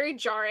and it's very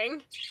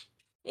jarring.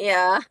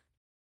 Yeah.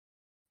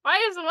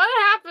 What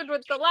happened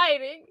with the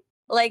lighting?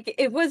 Like,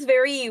 it was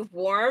very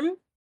warm, And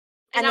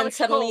and now then it's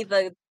suddenly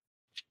cold.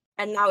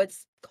 and now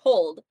it's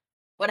cold.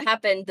 What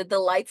happened? Did the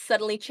lights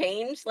suddenly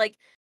change? Like,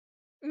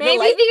 the Maybe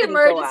lights the didn't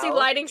go emergency out.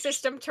 lighting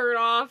system turned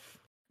off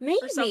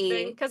or something.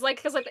 Maybe. Because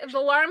the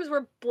alarms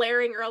were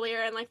blaring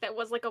earlier and like that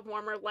was like a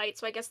warmer light,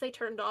 so I guess they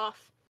turned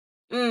off.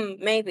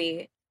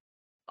 Maybe.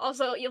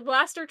 Also,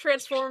 Blaster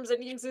transforms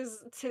and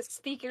uses his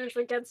speakers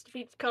against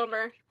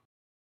Beachcomber.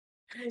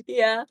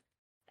 Yeah.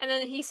 And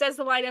then he says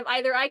the line of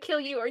either I kill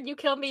you or you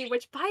kill me,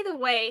 which, by the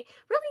way,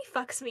 really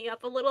fucks me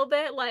up a little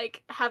bit.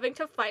 Like, having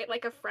to fight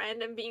like a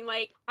friend and being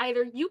like,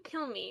 either you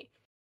kill me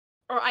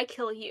or I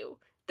kill you.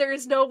 There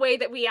is no way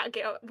that we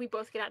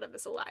both get out of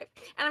this alive.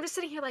 And I'm just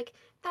sitting here like,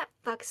 that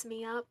fucks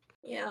me up.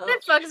 Yeah.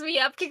 That fucks me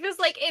up because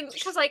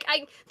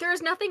there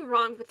is nothing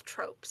wrong with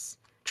tropes.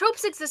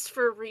 Tropes exist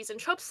for a reason.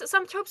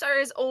 Some tropes are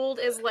as old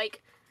as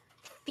like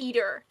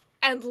theater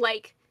and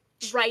like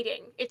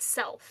writing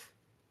itself.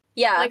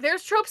 Yeah. Like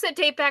there's tropes that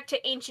date back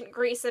to ancient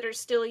Greece that are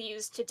still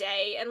used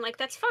today, and like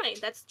that's fine.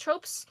 That's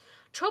tropes.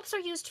 Tropes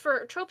exist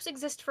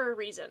for a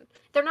reason.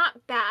 They're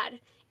not bad.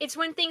 It's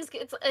when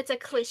it's a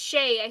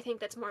cliche. I think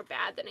that's more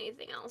bad than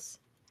anything else.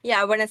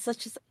 Yeah, when it's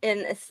such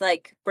and it's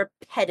like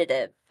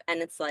repetitive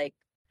and it's like,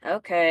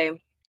 okay.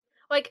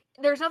 Like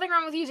there's nothing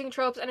wrong with using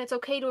tropes, and it's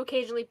okay to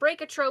occasionally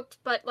break a trope,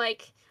 but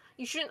like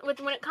you shouldn't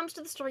when it comes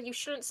to the story, you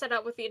shouldn't set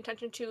out with the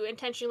intention to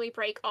intentionally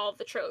break all of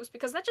the tropes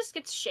because that just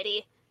gets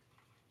shitty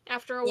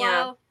after a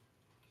Yeah. while.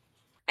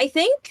 I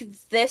think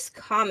this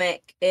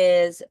comic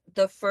is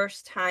the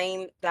first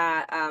time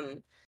that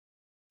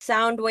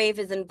Soundwave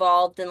is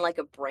involved in like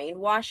a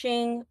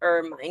brainwashing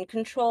or mind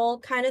control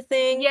kind of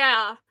thing.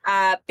 Yeah.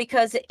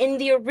 Because in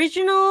the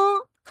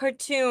original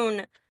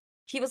cartoon,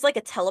 he was like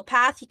a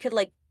telepath. He could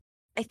like,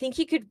 I think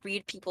he could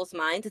read people's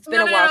minds. It's been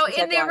No, a no, no, while no. since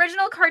In I've the watched.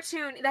 original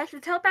cartoon, that's the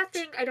telepath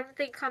thing. I don't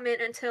think come in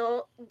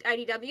until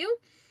IDW.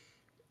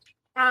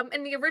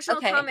 In the original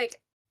Okay. comic,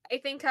 I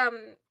think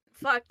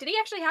fuck, did he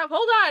actually have?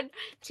 Hold on,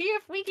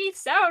 TF Wiki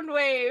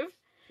Soundwave.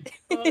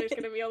 Oh, there's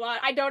gonna be a lot.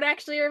 I don't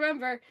actually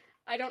remember.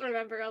 I don't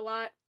remember a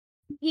lot.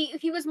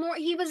 He was more.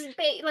 He was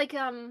like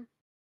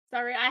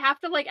Sorry, I have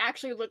to like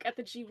actually look at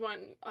the G1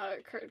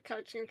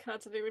 cartoon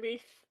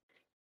continuity.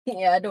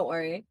 Yeah, don't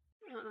worry.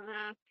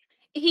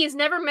 He's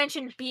never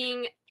mentioned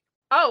being.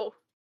 Oh,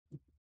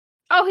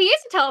 oh, he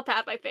is a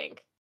telepath. I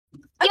think.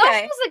 He also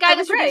Okay, is the guy I that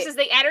was right. produces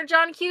the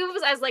Energon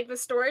cubes as like the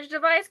storage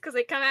device because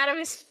they come out of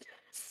his.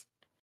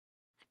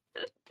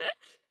 They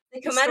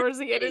He come out of stores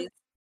the his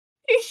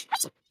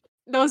energy.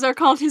 Those are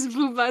called his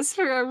boobas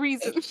for a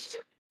reason.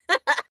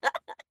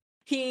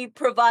 He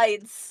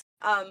provides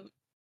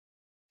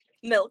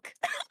milk.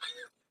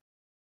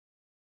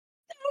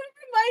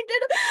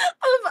 Reminded of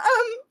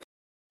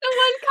The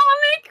one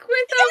comic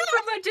with yeah,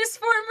 from a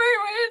disformer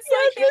where it's yeah,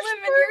 like you this live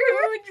in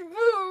your huge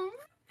boob.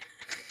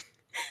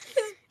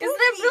 his Is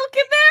there booty. milk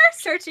in there?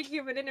 Searching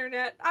human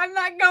internet. I'm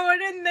not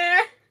going in there.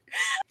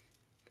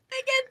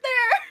 I get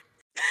there.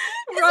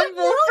 Is it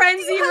Rumble milk? Do you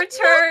frenzy have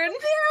return.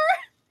 milk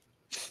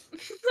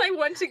I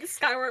want to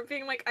Skyward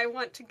being like, I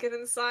want to get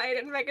inside,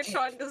 and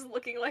Megatron just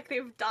looking like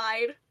they've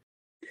died.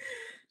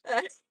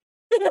 there?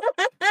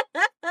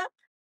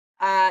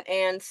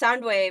 And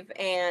Soundwave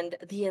and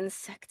the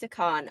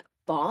Insecticon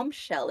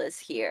Bombshell is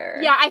here.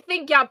 Yeah,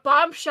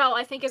 Bombshell,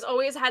 I think, has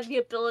always had the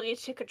ability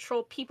to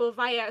control people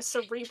via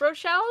cerebro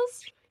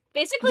shells.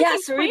 Basically, Yeah,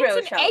 he plants Cerebro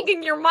an egg shells.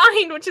 in your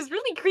mind, which is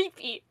really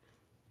creepy.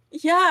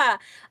 Yeah.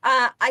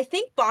 I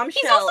think He's also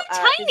Bombshell is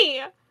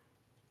tiny.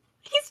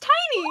 He's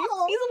tiny.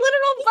 oh, He's a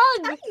literal he's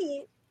bug.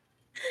 tiny.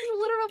 He's a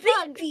literal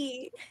bug.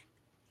 Baby.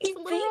 He's He's a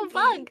literal baby.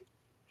 bug.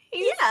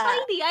 He's Yeah.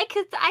 tiny.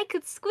 I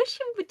could squish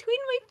him between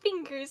my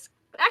fingers.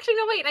 Actually,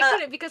 no, wait, I Uh,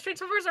 couldn't because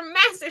Transformers are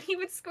massive. He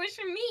would squish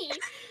me.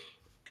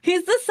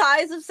 he's the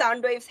size of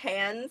Soundwave's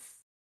hands.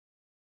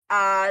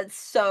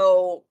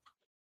 So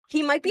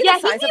he might be the Yeah,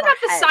 he'd size be of our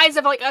about the head. size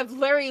of like a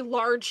very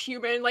large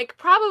human. Like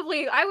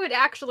probably, I would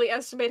actually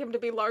estimate him to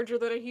be larger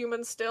than a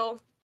human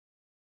still.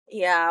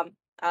 Yeah.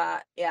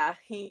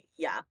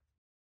 Yeah.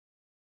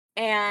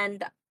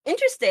 And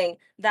interesting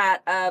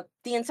that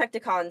the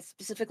Insecticon,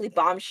 specifically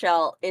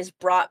Bombshell, is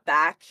brought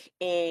back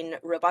in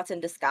Robots in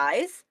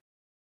Disguise,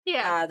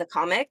 Yeah, the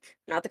comic,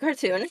 not the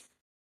cartoon.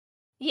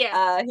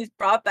 yeah. He's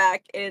brought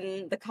back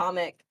in the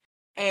comic,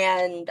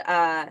 and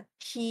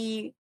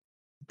he.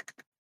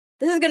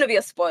 This is gonna be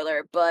a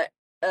spoiler, but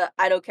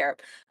I don't care.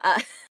 Uh,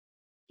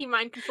 He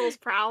mind controls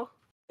Prowl.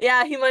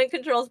 yeah, he mind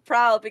controls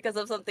Prowl because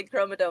of something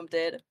Chromodome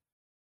did.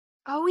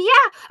 Oh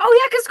yeah,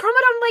 because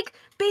Chromodon like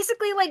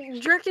basically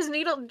like jacked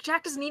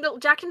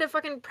into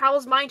fucking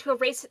Prowl's mind to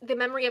erase the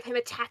memory of him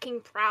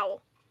attacking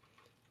Prowl.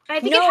 And I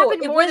think it No,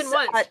 happened more than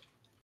once.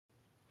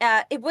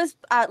 it was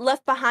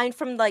left behind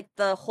from like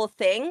the whole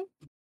thing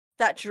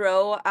that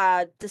Dro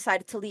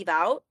decided to leave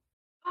out.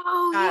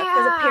 Oh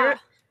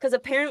Because yeah.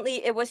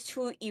 apparently it was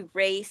to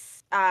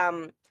erase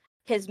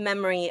his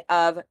memory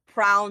of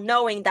Prowl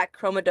knowing that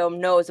Chromodome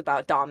knows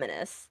about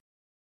Dominus.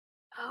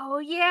 Oh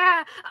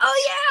yeah.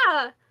 Oh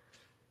yeah.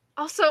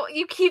 Also,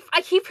 I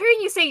keep hearing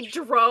you say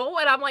Dro,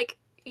 and I'm like,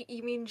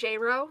 you mean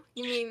J-Ro?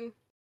 You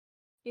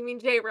mean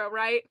J-Ro,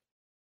 right?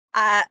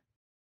 Uh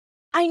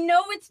I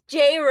know it's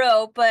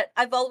J-Ro, but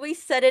I've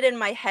always said it in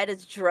my head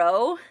as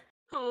Dro.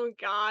 Oh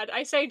god,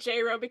 I say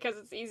J-Ro because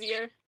it's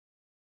easier.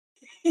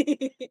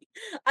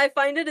 I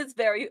find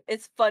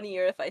it's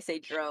funnier if I say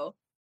Dro.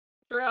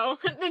 Dro.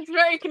 It's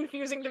very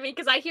confusing to me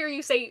because I hear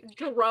you say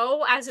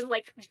Dro as in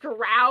like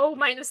drow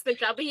minus the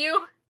W.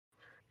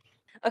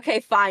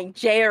 Okay, fine,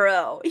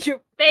 J-Ro. You're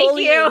Thank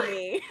you. bullying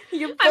me.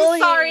 You're I'm bullying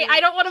sorry. I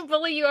me. don't want to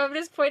bully you. I'm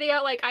just pointing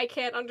out like I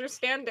can't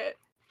understand it.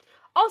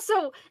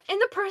 Also, in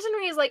the person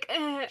where he's like,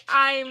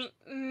 I'm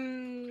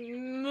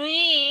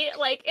me,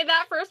 like in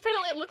that first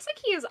panel, it looks like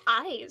he has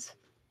eyes.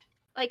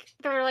 Like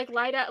they're like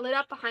lit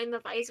up behind the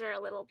visor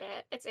a little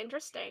bit. It's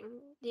interesting.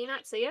 Do you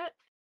not see it?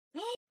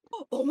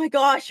 Oh my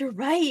gosh, you're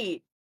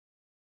right.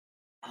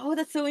 Oh,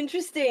 that's so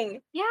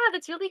interesting. Yeah,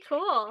 that's really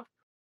cool.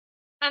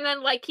 And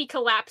then like he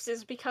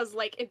collapses because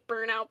like it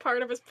burn out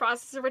part of his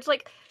processor, which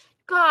like,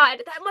 God,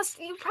 that must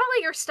you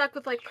probably are stuck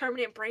with like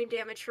permanent brain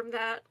damage from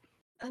that.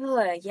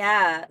 Oh,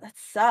 yeah, that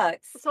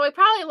sucks. So he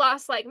probably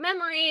lost like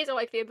memories or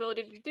like the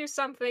ability to do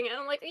something, and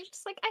I'm like, it's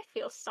just like I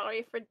feel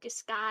sorry for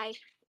this guy.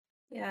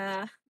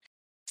 Yeah.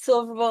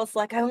 Silverbolt's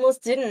like, I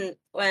almost didn't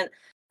when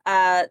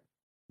uh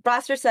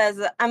Blaster says,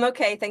 I'm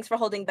okay, thanks for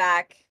holding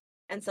back.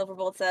 And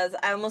Silverbolt says,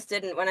 I almost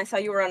didn't. When I saw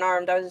you were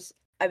unarmed,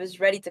 I was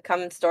ready to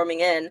come storming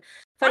in. Aren't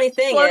Funny they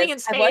thing floating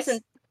is, in I space?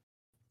 wasn't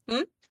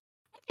hmm?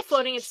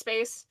 Floating in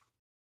space.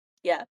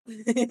 Yeah.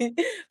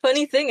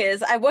 Funny thing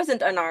is, I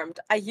wasn't unarmed.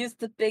 I used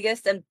the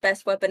biggest and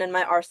best weapon in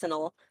my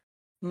arsenal,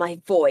 my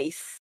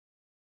voice.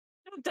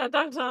 Dun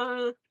dun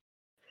dun.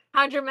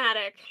 How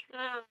dramatic.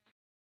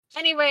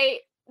 Anyway,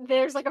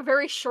 there's like a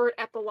very short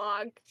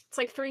epilogue. It's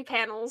like 3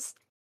 panels.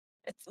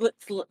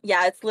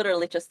 Yeah, it's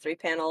literally just 3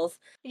 panels.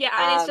 Yeah,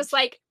 and it's Um, just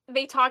like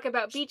they talk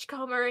about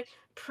Beachcomber.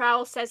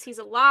 Prowl says he's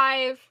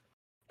alive,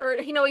 or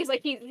you know, he's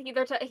like he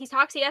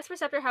talks. He asks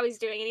Perceptor how he's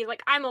doing, and he's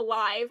like, "I'm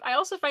alive." I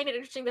also find it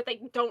interesting that they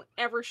don't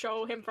ever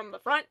show him from the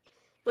front,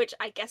 which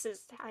I guess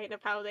is kind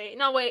of how they.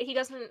 No, wait, he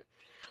doesn't.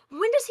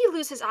 When does he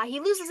lose his eye?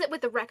 He loses it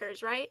with the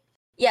Wreckers, right?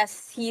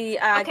 yes, he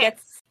Okay.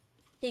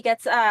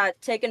 gets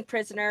taken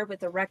prisoner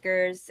with the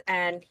Wreckers,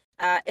 and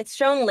it's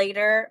shown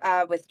later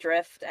with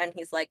Drift, and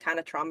he's like kind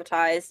of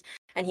traumatized,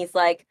 and he's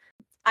like,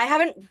 I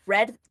haven't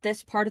read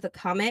this part of the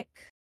comic.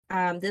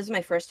 This is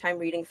my first time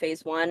reading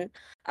Phase One,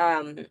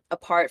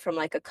 apart from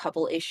like a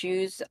couple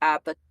issues.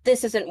 But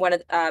this isn't one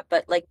of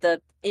but like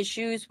the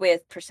issues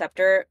with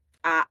Perceptor,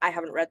 I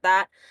haven't read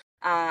that.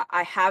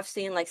 I have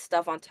seen like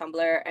stuff on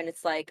Tumblr, and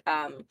it's like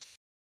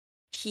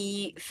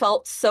he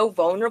felt so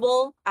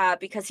vulnerable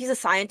because he's a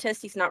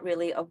scientist, he's not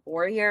really a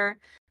warrior.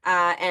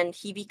 And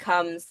he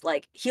becomes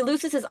like he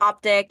loses his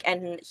optic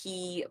and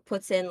he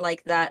puts in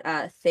like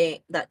that thing,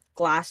 that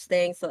glass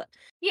thing, so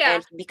Yeah,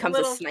 and he the becomes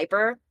a little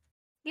sniper.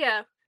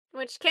 yeah,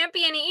 which can't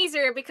be any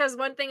easier because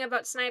one thing that's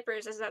about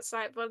snipers is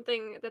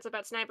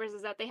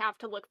that they have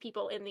to look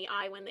people in the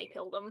eye when they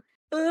kill them.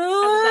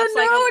 That's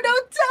like No,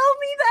 don't tell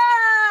me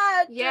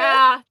that.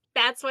 yeah,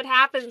 that's what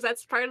happens.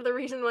 That's part of the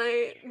reason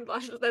why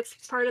that's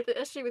part of the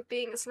issue with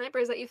being a sniper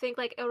is that you think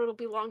like oh it'll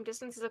be long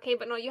distance is okay,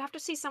 but no, you have to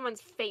see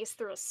someone's face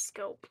through a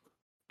scope.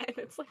 And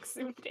it's like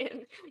zoomed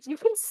in. You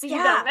can see them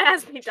Yeah,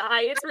 as they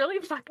die. It's really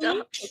fucked see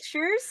up.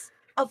 pictures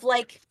of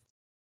like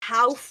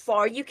how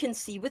far you can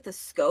see with a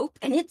scope,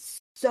 and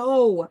it's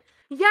so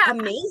Yeah,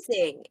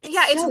 amazing. It's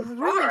yeah, it's so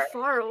really far.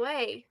 far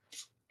away.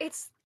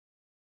 It's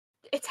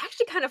it's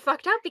actually kind of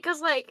fucked up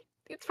because, like,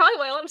 it's probably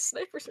why a lot of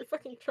snipers are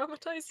fucking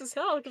traumatized as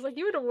hell, because, like,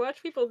 you would have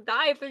watched people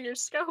die through your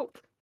scope.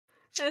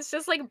 And it's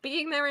just like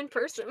being there in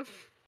person.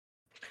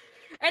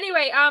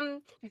 Anyway,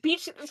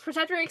 Beach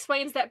Protector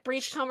explains that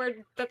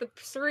that the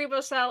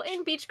cerebral cell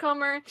in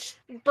Beachcomber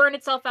burned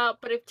itself out,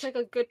 but it took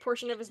a good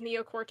portion of his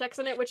neocortex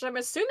in it, which I'm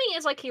assuming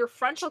is like your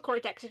frontal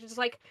cortex, which is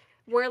like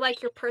where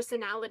like your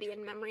personality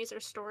and memories are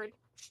stored.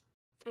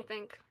 I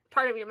think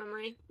part of your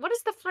memory. What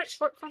is the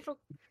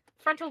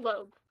frontal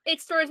lobe? It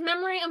stores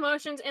memory,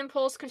 emotions,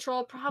 impulse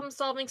control, problem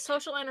solving,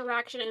 social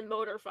interaction, and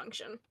motor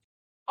function.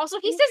 Also,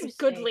 he says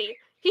Interesting. goodly.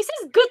 He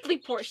says goodly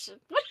portion.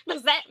 What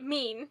does that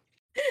mean?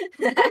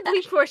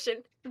 Goodly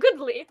portion.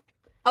 Goodly.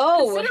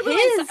 Oh, Considerable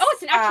inside. Oh,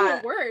 it's his an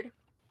actual word.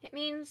 It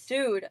means.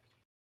 dude,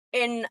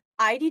 in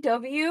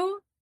IDW,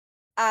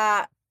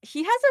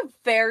 he has a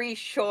very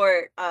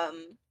short Oh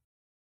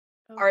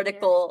dear.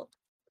 article.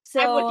 I'm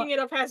So, looking it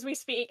up as we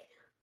speak.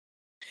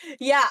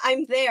 yeah,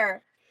 I'm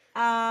there.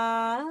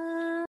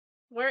 Uh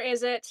Where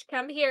is it?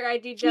 Come here,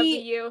 he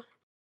IDW.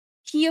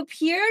 he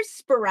appears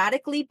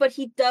sporadically, but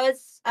he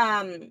does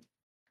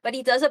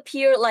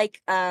appear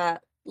like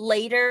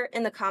later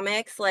in the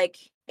comics, like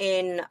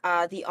in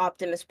the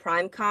Optimus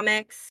Prime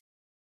comics.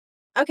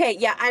 Okay,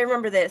 yeah, I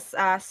remember this.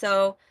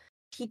 So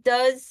he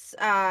does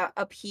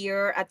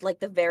appear at like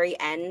the very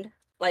end,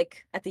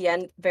 like at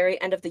the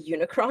very end of the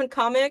Unicron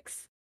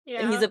comics,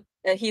 and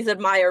Yeah. he's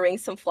admiring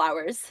some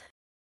flowers.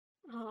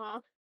 Aw.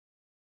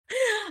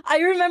 I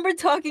remember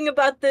talking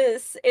about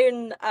this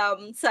in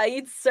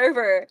Saeed's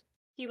server.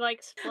 He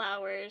likes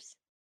flowers.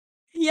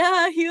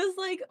 Yeah, he was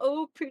like,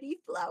 "Oh, pretty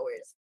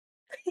flowers."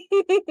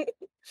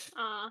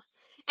 Aw.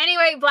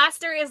 Anyway,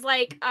 Blaster is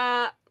like,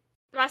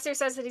 Blaster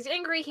says that he's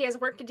angry, he has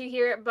work to do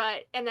here,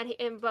 but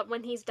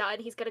when he's done,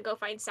 he's gonna go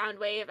find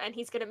Soundwave, and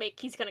he's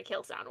gonna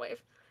kill Soundwave.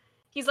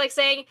 He's like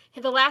saying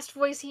the last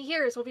voice he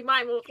hears will be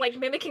mine, like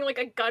mimicking like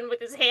a gun with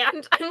his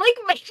hand. I'm like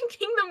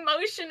making the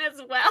motion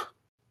as well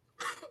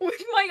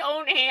with my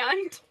own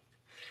hand.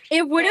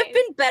 It would have Okay.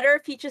 been better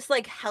if he just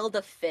like held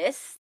a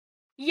fist,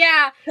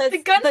 Yeah, the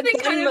because gun the thing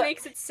kind of gun.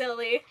 makes it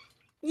silly.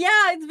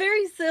 Yeah, it's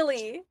very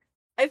silly.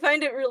 I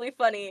find it really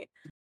funny.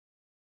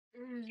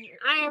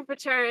 I have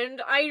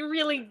returned. I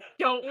really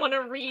don't want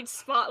to read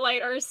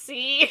Spotlight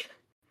RC.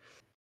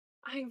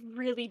 I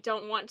really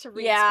don't want to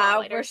read Yeah,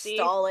 Spotlight we're RC.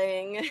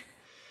 stalling.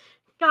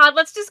 God,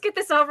 let's just get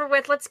this over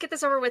with. Let's get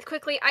this over with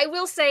quickly. I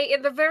will say,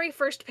 in the very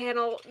first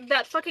panel,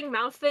 that fucking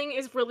mouth thing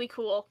is really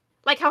cool.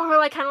 Like how her,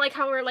 like, kind of like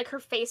how her, like, her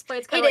face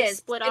plates kind It of, like, is.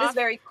 split It is off.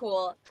 very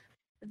cool.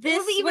 It would be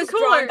This even was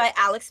drawn cooler. by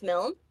Alex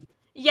Milne.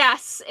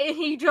 Yes,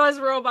 he draws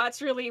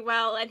robots really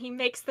well, and he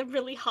makes them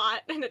really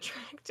hot and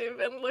attractive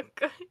and look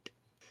good.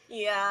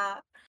 Yeah.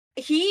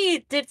 He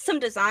did some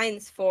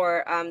designs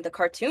for the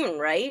cartoon,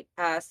 right?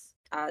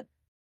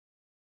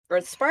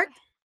 Earthspark?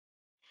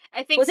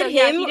 I think Was so. it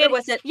Yeah, him he or did.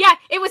 was it Yeah,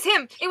 it was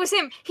him. It was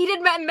him. He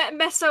did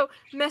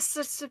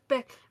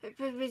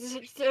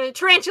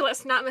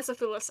Tarantulas, not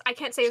Mesothulus. I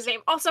can't say his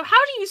name. Also,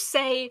 how do you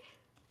say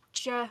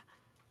J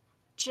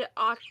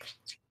Jaok?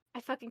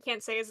 I fucking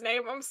can't say his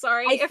name. I'm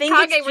sorry. I If think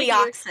it's Kage were here,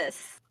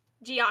 Geoxys.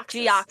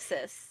 Geoxys.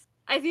 Geoxys.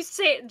 I used to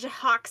say it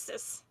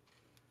Geoxys.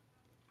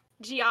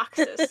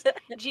 Geoxys.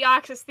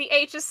 Geoxys. The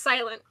H is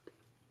silent.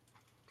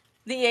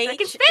 The Like in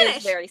H is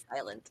Spanish. very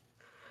silent.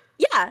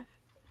 Yeah.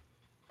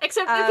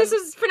 Except if this Um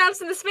was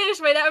pronounced in the Spanish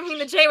way, that would mean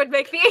the J would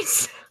make the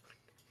H.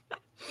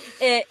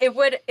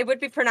 it would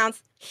be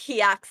pronounced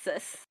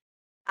Geoxys.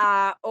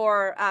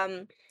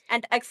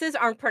 And X's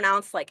aren't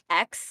pronounced like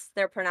X.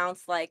 They're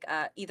pronounced like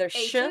either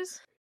sh,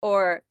 H's?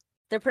 or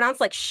they're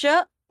pronounced like sh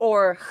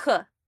or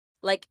h.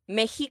 Like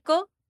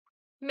Mexico.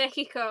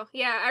 Mexico.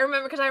 Yeah, I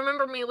remember because I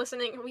remember me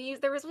listening.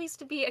 There used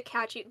to be a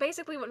catchy.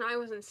 Basically, when I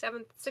was in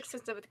sixth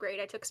and seventh grade,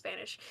 I took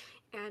Spanish,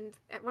 and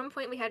at one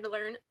point we had to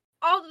learn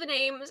all the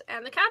names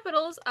and the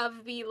capitals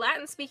of the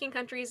Latin-speaking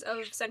countries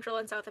of Central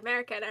and South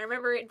America. And I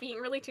remember it being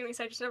really tuney.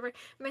 So I just remember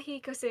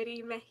Mexico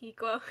City,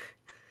 Mexico.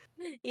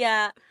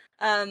 Yeah.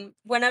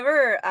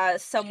 Whenever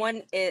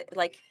someone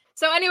like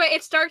So anyway,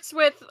 it starts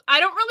with I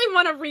don't really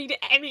want to read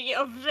any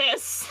of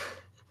this.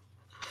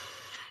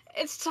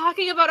 It's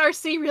talking about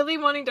RC really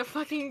wanting to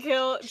fucking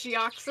kill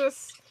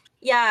Geoxys.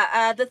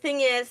 yeah, the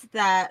thing is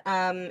that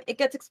it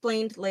gets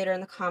explained later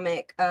in the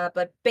comic,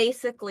 but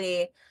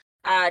basically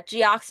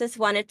Geoxys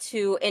wanted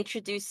to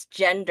introduce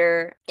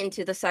gender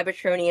into the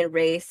Cybertronian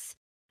race,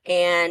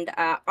 and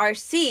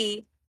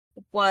RC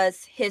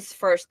was his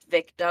first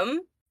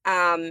victim.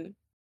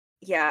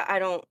 Yeah, I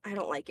don't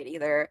like it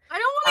either. I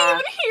don't want to Uh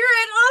even hear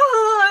it.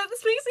 Oh,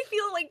 this makes me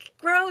feel like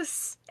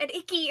gross and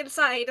icky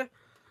inside.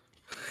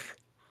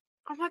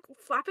 I'm like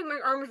flapping my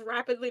arms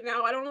rapidly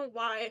now. I don't know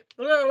why.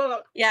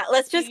 yeah,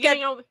 let's just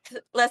Getting all...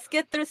 let's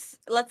get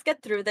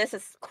through this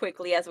as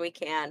quickly as we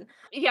can.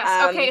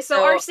 Yes. Okay. So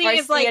So RC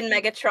is RC like and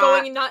Megatron,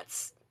 going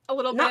nuts a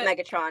little not bit.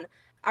 Megatron,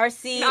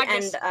 RC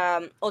Magnus, and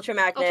Ultra Ultra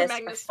Magnus are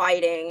Magnus,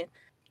 fighting.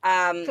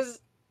 because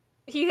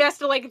he has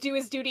to like do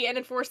his duty and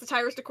enforce the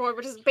Tyrus Accord,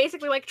 which is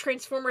basically like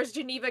Transformers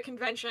Geneva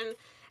Convention.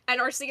 And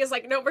RC is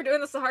like, no, we're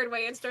doing this the hard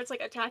way, and starts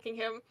like attacking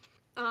him.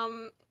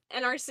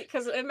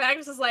 And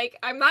Magnus is like,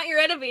 I'm not your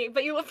enemy,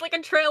 but you left like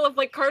a trail of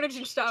like carnage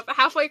and stuff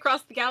halfway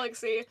across the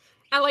galaxy.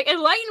 And like,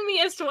 enlighten me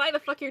as to why the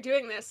fuck you're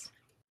doing this.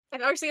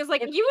 And RC is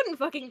like, you wouldn't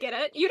fucking get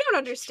it. You don't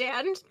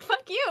understand.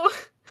 Fuck you.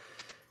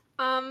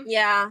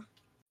 Yeah.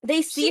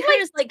 They see she, her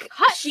like, as like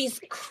cuts. she's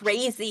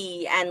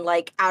crazy and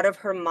like out of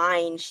her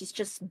mind. She's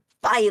just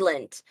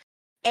violent.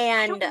 I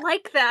And don't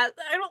like that.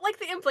 I don't like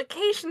the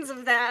implications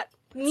of that.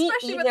 me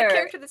Especially with the either.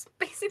 character that's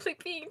basically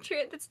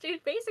that's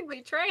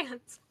basically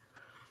trans.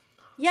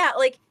 Yeah,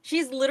 like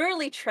she's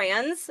literally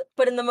trans,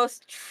 but in the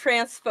most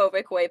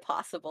transphobic way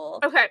possible.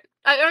 Okay,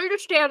 I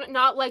understand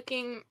not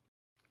liking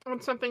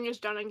when something is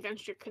done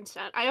against your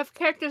consent. I have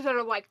characters that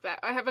are like that.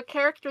 I have a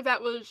character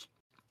that was,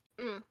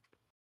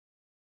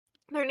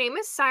 their name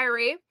is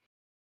Sairi.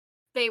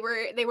 They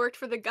worked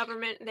for the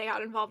government. They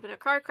got involved in a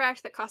car crash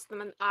that cost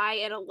them an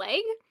eye and a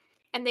leg,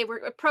 and they were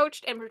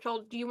approached and were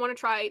told, "Do you want to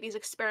try these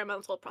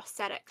experimental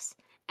prosthetics?"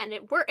 And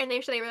it worked. And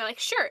they were like,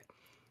 "Sure."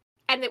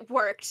 And it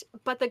worked,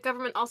 but the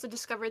government also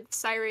discovered that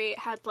Sairi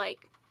had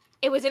like,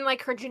 it was in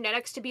like her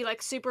genetics to be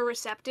like super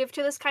receptive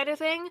to this kind of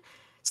thing.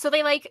 So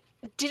they like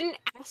didn't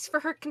ask for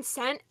her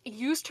consent,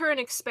 used her in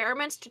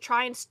experiments to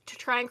try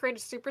and create a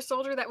super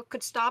soldier that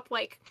could stop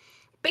like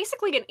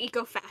basically an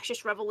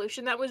eco-fascist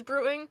revolution that was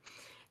brewing,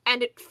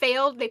 and it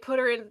failed. They put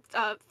her in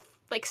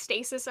like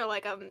stasis or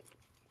like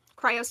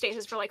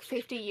cryostasis for like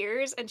 50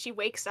 years, and she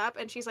wakes up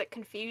and she's like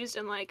confused,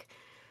 and like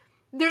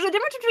there's a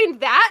difference between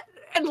that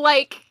and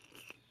like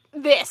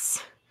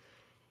this.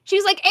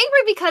 She's like angry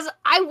because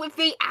if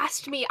they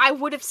asked me, I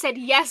would have said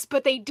yes,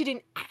 but they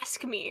didn't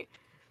ask me.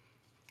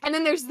 And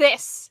then there's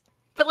this.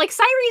 But like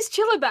Sairi's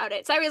chill about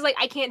it. Sairi's like,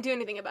 I can't do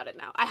anything about it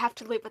now. I have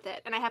to live with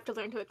it, and I have to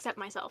learn to accept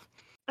myself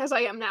as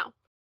I am now.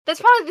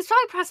 This probably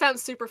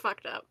sounds super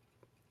fucked up.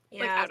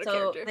 Yeah, like, out of so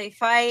character. they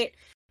fight,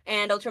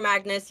 and Ultra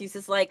Magnus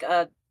uses like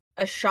a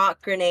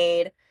shock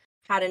grenade,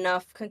 had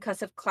enough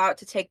concussive clout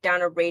to take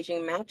down a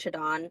raging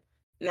Macedron,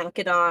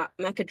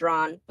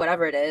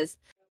 whatever it is,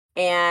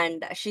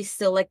 and she's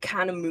still like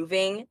kind of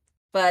moving,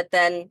 but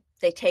then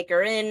they take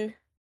her in,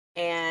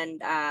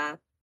 and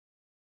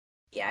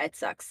yeah, it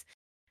sucks.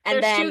 And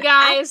There's then two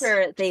guys.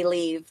 after they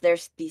leave,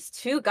 there's these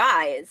two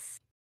guys,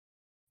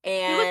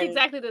 They look and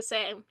exactly the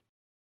same.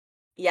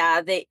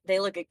 yeah,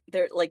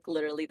 they're like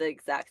literally the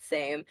exact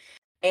same.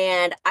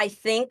 And I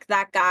think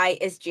that guy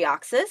is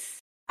Geoxys.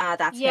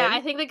 That's Yeah, him.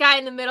 I think the guy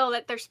in the middle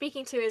that they're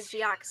speaking to is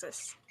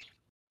Geoxys.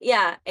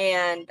 Yeah,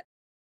 and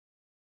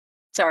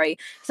sorry.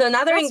 So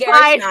now they're in That's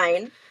Garrus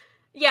fine. 9.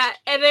 Yeah,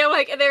 and they're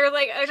like,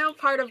 I know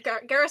part of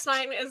Garrus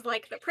 9 is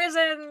like the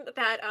prison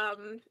that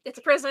it's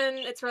a prison.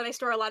 It's where they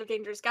store a lot of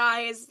dangerous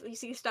guys. You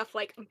see stuff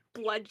like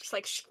like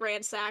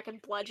Ransack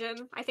and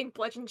Bludgeon. I think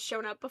Bludgeon's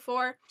shown up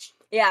before.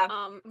 Yeah.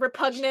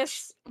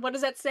 Repugnus. What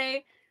does that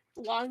say?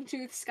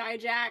 Longtooth,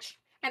 Skyjack,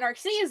 and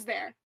RC is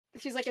there.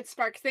 She's like, it's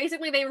Spark.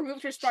 Basically, they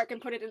removed her Spark and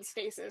put it in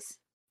stasis.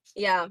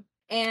 Yeah.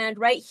 And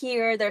right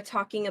here they're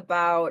talking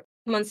about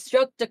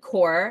Monstruct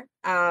Decor.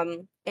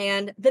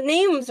 And the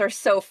names are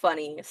so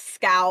funny.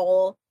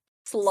 Scowl,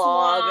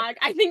 Slog,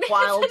 I think that's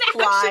Wildfly.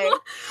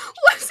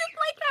 Was it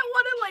like that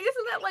one? Like,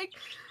 isn't that like?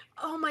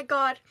 Oh my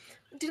god!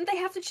 Didn't they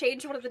have to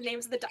change one of the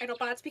names of the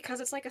Dinobots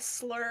because it's like a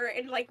slur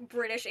in like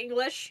British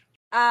English?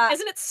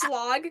 Isn't it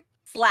Slog?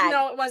 Slag.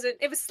 No, it wasn't.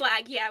 It was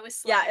Slag. Yeah, it was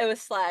Slag. Yeah, it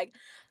was Slag.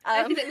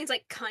 I think that means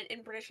like cunt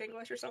in British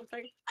English or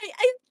something.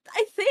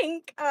 I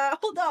think.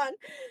 Hold on.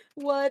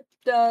 What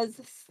does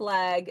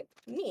slag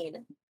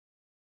mean?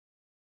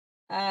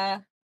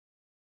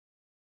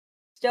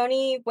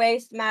 Stony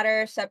waste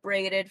matter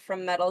separated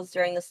from metals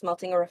during the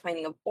smelting or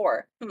refining of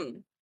ore.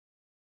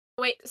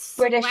 Wait,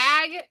 British.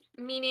 slag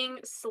meaning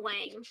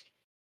slang.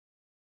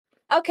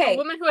 Okay. A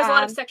woman who has a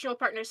lot of sexual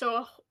partners,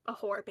 so a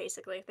whore,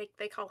 basically.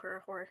 They call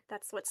her a whore.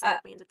 That's what slag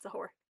means. It's a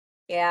whore.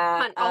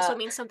 Yeah. Cunt also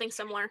means something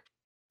similar.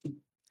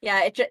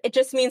 Yeah, it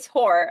just means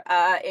whore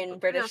in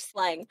British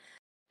slang.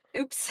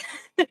 Oops.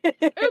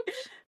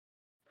 Oops.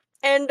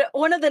 And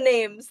one of the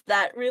names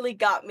that really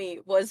got me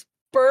was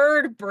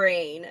Bird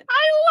Brain. I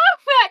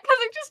love that because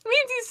it just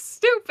means he's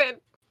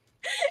stupid.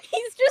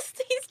 He's just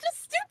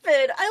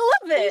stupid. I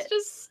love it. He's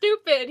just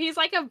stupid. He's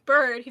like a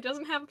bird. He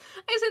doesn't have.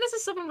 I say this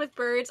is someone with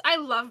birds. I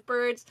love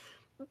birds,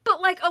 but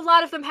like a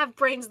lot of them have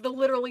brains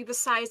literally the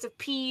size of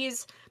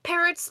peas.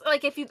 Parrots,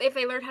 like if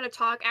they learn how to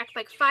talk, act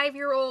like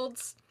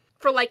 5-year-olds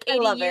for like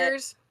 80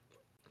 years.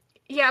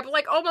 Yeah, but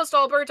like almost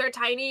all birds are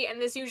tiny,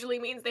 and this usually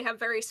means they have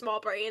very small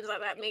brains,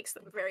 and that makes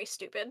them very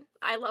stupid.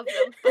 I love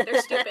them, but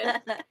they're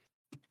stupid.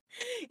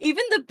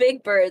 Even the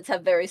big birds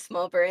have very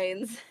small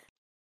brains.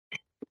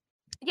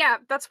 Yeah,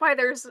 that's why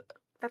they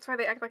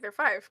act like they're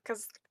 5,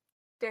 because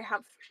they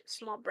have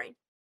small brain.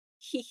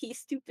 He's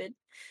stupid.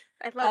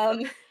 I love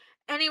them.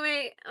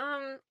 Anyway,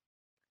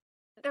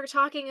 they're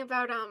talking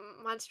about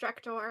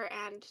Monstructor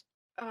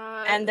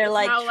and they're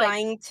like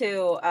trying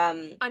to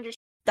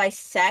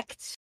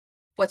dissect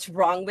what's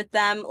wrong with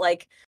them.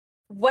 Like,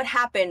 what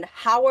happened?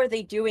 How are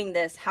they doing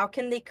this? How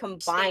can they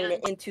combine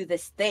into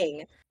this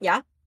thing?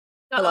 Yeah.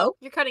 Hello?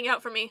 You're cutting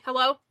out for me.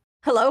 Hello?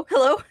 Hello?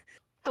 Hello?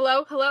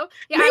 Hello? Hello?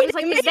 Yeah, Mayday, I was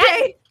like,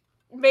 Mayday!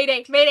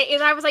 Mayday, Mayday.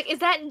 And I was like, is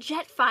that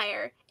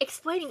Jetfire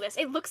explaining this?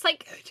 It looks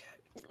like...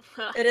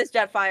 It is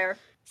Jetfire.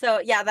 So,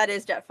 yeah, that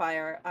is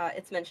Jetfire.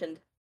 It's mentioned.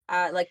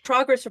 Like,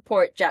 progress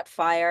report,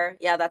 Jetfire.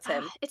 Yeah, that's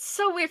him. It's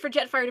so weird for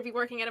Jetfire to be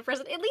working at a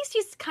prison. At least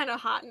he's kind of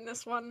hot in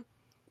this one.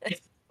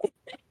 He's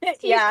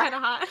Yeah, kind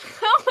of hot.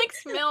 I like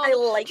I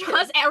Smilf. like him.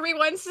 Just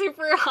everyone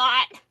super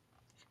hot.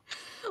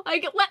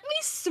 Like, let me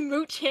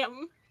smooch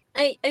him.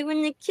 I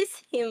wanna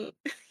kiss him.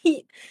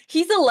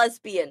 He's a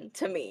lesbian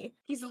to me.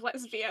 He's a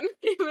lesbian.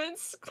 Him and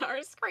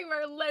Starscream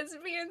are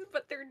lesbians,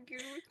 but they're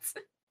dudes.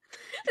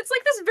 It's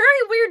like this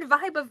very weird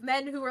vibe of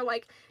men who are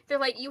like, they're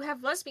like, you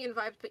have lesbian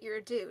vibes, but you're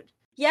a dude.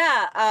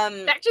 Yeah,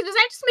 Actually, does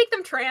that just make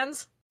them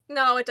trans?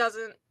 No, it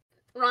doesn't.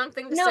 Wrong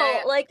thing to no,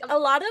 say. like, a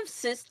lot of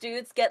cis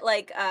dudes get,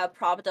 like,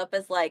 propped up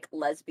as, like,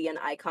 lesbian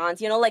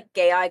icons. You know, like,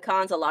 gay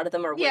icons, a lot of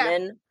them are Yeah.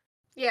 women.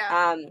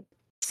 Yeah.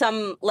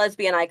 Some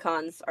lesbian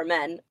icons are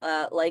men,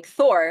 like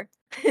Thor.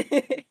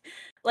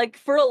 Like,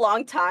 for a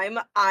long time,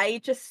 I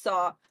just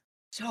saw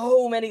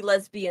so many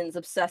lesbians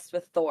obsessed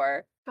with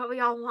Thor. But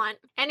we all want.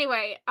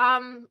 Anyway,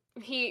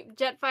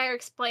 Jetfire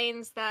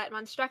explains that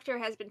Monstructor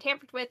has been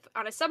tampered with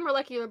on a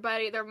submolecular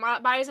body. Their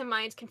bodies and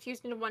minds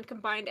confused into one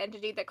combined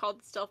entity that called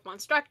itself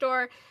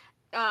Monstructor.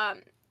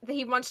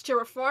 He wants to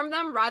reform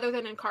them rather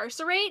than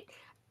incarcerate.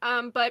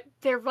 But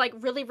they're like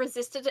really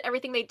resistant to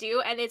everything they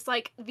do, and it's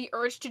like the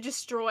urge to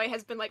destroy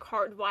has been like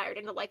hardwired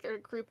into like their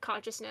group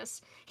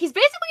consciousness. He's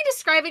basically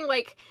describing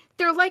like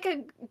they're like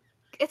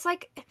it's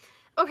like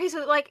okay,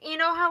 so like you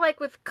know how like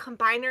with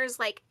combiners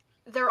like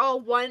they're all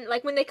one,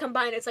 like when they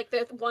combine it's like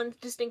they're one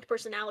distinct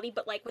personality,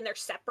 but like when they're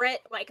separate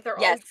like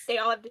Yes. they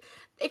all have,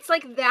 it's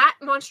like that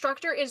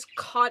Monstructor is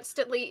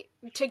constantly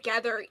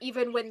together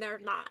even when they're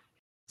not.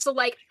 So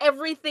like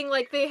everything,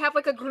 like they have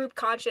like a group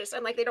conscious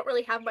and like they don't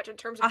really have much in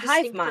terms of A hive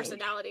distinct mind.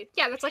 personality.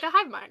 Yeah, that's like a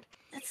hive mind.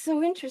 That's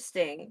so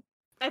interesting.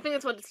 I think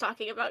that's what it's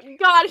talking about.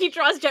 God, he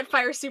draws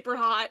Jetfire super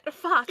hot.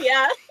 Fuck.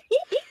 Yeah.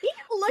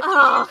 Look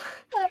Oh,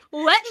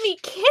 let me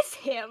kiss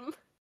him.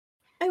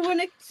 I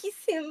wanna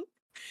kiss him.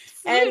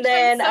 And And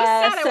then so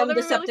sad. some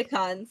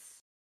Decepticons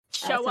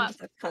show up.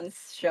 Decepticons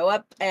show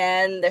up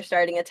and they're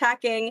starting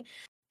attacking,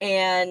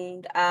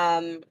 and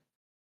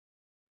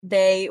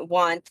they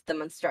want the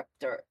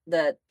Monstructicons?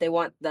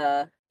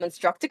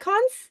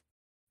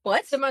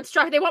 What? They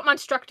want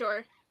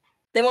Monstructor.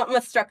 They want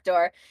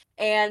Monstructor.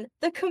 And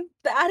the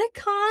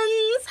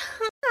Combaticons.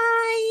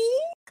 Hi.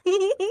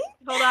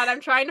 Hold on, I'm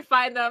trying to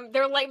find them.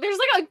 They're like, there's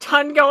like a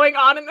ton going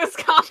on in this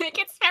comic.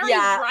 It's very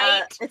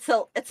bright. It's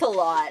a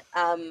lot.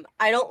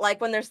 I don't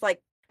like when there's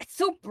like, it's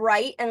so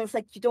bright and it's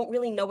like you don't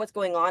really know what's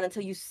going on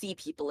until you see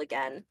people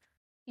again.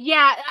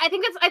 Yeah, I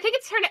think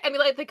it's trying to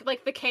emulate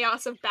like the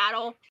chaos of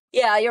battle.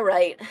 Yeah, you're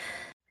right.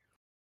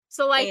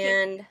 So like,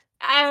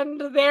 and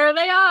there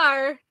they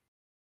are.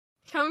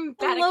 Combaticons.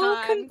 Hello,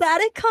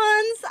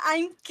 Combaticons.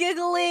 I'm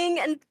giggling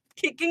and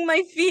kicking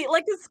my feet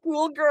like a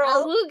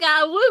schoolgirl.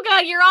 Wooga,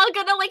 wooga, you're all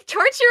gonna like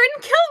torture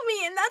and kill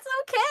me, and that's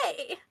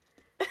okay.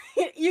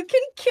 You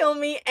can kill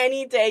me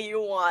any day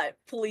you want,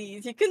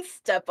 please. You can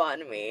step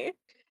on me.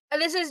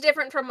 And this is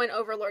different from when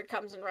Overlord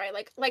comes in, right?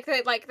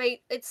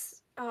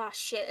 It's oh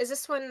shit. Is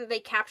this when they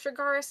capture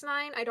Garrus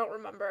 9? I don't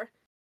remember.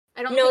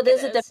 I don't. No, think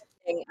there's it a is. different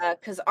thing.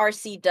 Because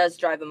RC does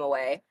drive him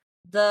away.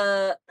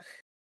 The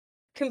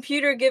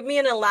computer, give me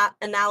an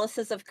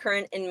analysis of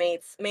current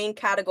inmates. Main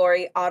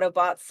category,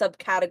 Autobot.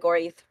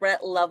 Subcategory,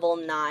 threat level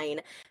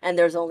 9. And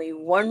there's only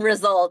one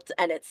result,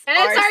 and it's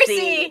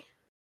RC.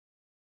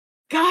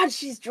 God,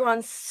 she's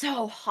drawn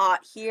so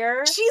hot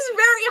here. She's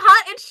very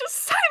hot. It's just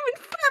Simon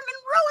Furman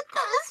wrote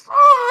this.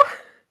 Oh.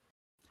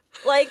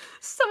 Like,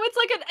 so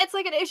it's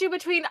like an issue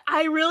between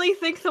I really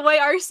think the way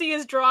RC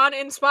is drawn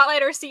in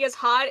Spotlight RC is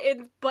hot,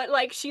 but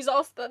like she's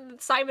also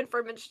Simon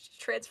Furman's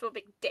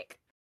transphobic dick.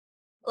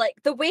 Like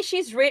the way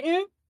she's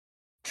written,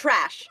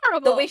 trash.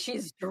 Horrible. The way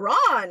she's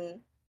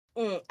drawn,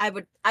 I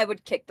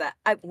would kick that.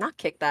 I would not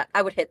kick that.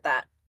 I would hit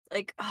that.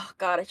 Like, oh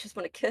god, I just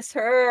want to kiss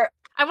her.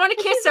 I want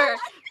to kiss her.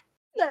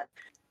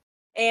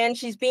 And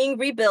she's being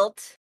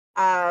rebuilt,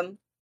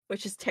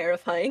 which is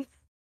terrifying,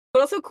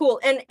 but also cool.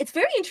 And it's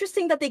very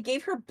interesting that they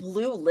gave her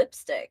blue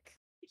lipstick.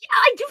 Yeah,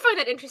 I do find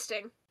that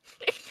interesting.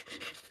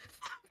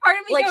 Part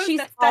of me like goes,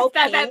 she's all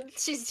pink.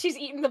 She's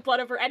eaten the blood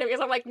of her enemies.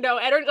 I'm like, no,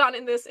 Energon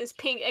in this is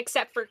pink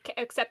except for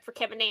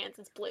Kevin Nance,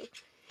 it's blue.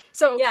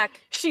 So yeah,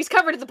 she's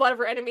covered in the blood of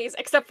her enemies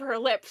except for her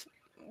lips,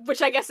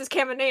 which I guess is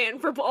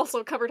Kamanan, for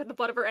also covered in the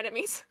blood of her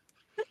enemies.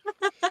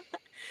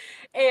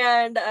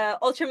 And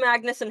Ultra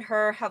Magnus and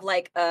her have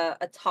like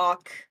a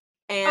talk,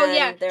 and oh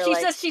yeah, she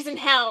says she's in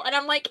hell, and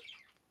I'm like,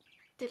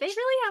 do they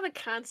really have a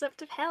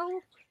concept of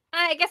hell?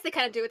 I guess they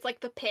kind of do. It's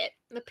like the pit.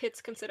 The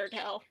pit's considered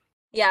hell.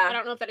 Yeah. I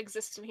don't know if that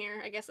exists in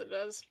here. I guess it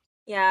does.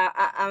 Yeah.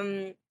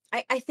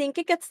 I think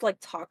it gets like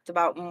talked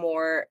about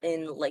more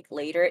in like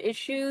later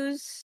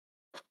issues.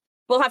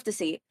 We'll have to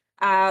see.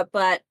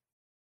 But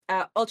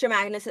Ultra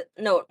Magnus.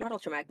 No, not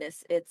Ultra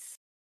Magnus.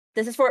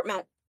 This is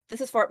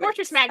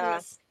Fortress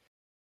Magnus.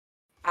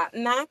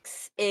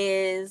 Max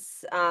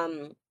is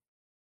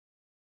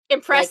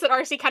impressed that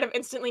RC kind of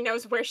instantly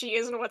knows where she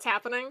is and what's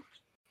happening.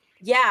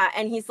 Yeah,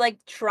 and he's, like,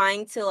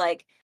 trying to,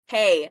 like,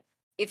 "Hey,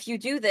 if you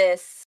do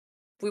this,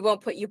 we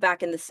won't put you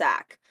back in the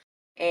sack."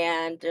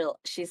 And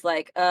she's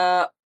like,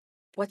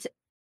 what's it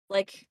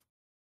like,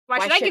 Why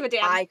why should I give should a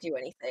damn? I do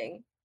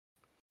anything?"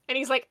 And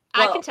he's like,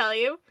 I can Well, tell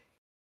you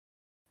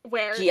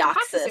where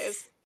Geoxys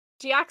is.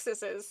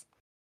 Geoxys. Geoxys is.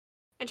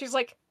 And she's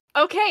like,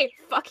 okay,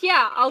 fuck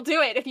yeah, I'll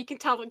do it if you can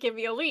give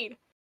me a lead.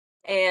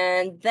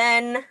 And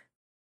then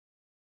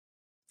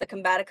the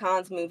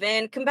Combaticons move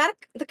in.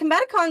 The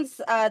Combaticons,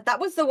 that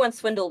was the one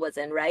Swindle was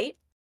in, right?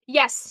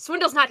 Yes,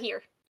 Swindle's not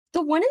here.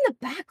 The one in the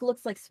back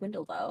looks like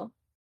Swindle, though.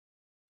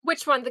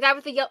 Which one? The guy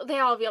with the yellow. They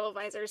all have yellow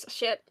visors.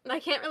 Shit. I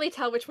can't really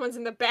tell which one's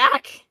in the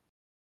back.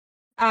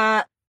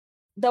 Uh,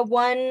 the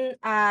one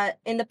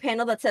in the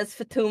panel that says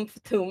Fatum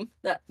Fatum.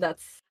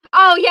 That's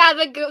Oh yeah,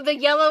 the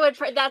yellow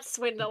and that's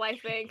Swindle. I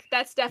think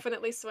that's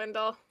definitely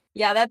Swindle.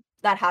 yeah,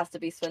 that has to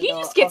be He Swindle.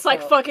 just gets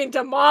like Also, fucking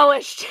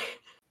demolished.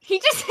 He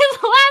just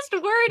his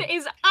last word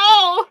is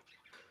oh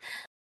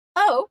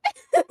oh,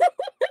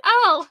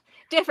 oh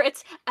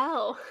difference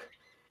oh,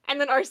 and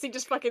then RC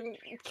just fucking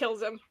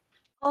kills him.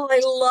 oh, I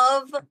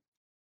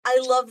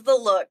love the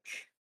look.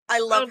 I I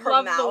love her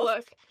love the mouth.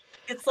 look.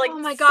 It's like Oh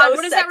my god, so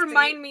what does that sexy.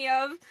 remind me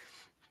of?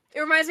 It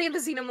reminds me of the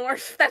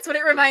Xenomorph. That's what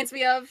it reminds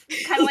me of.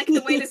 Kind of like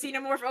the way the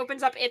Xenomorph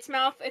opens up its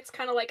mouth. It's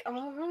kind of like,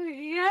 oh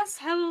yes,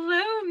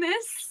 hello,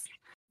 miss.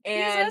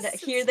 And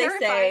Jesus, here it's they terrifying.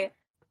 say,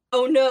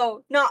 "Oh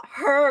no, not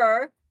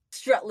her,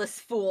 strutless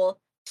fool.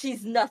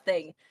 She's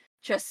nothing.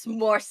 Just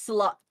more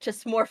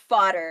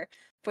fodder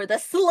for the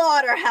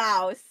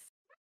slaughterhouse."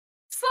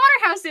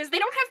 Slaughterhouses, they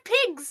don't have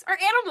pigs or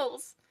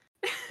animals.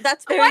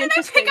 That's Why very did I pick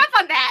interesting.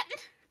 up on that?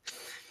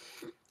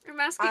 I'm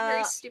asking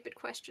very Uh, stupid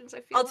questions, I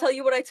feel I'll tell like.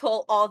 you what I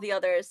told all the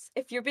others.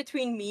 If you're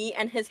between me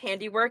and his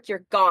handiwork,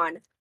 you're gone.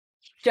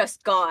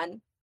 Just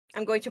gone.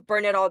 I'm going to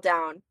burn it all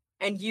down,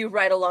 and you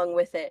right along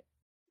with it.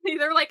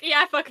 They're like,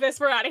 yeah, fuck this,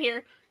 we're out of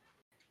here.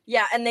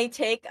 Yeah, and they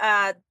take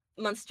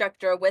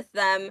Monstructor with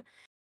them,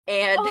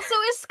 and Also,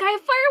 is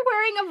Skyfire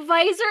wearing a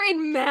visor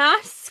and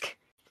mask?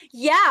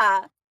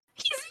 yeah.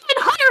 He's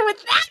even hotter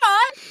with that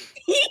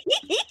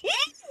on!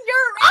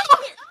 You're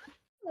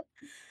right.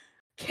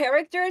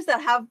 Characters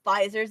that have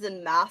visors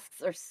and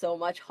masks are so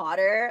much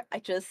hotter.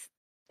 I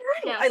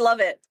Yes. love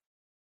it.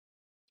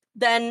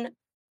 Then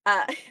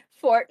uh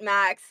Fort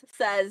Max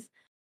says,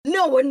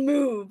 "No one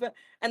move."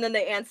 And then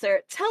they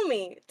answer, "Tell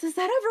me, does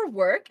that ever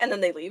work?" And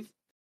then they leave.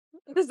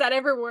 Does that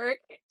ever work?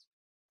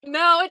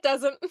 No, it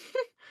doesn't. And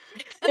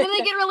then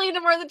they get really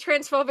into more of the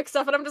transphobic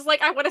stuff, and I'm just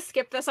like, I want to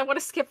skip this. I want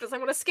to skip this. I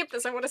want to skip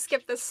this. I want to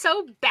skip this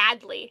so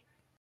badly.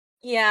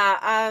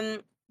 Yeah,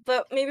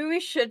 but maybe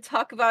we should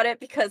talk about it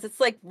because it's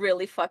like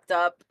really fucked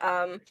up.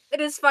 It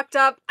is fucked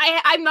up.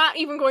 I'm not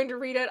even going to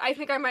read it. I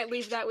think I might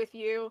leave that with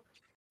you,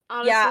 Yeah,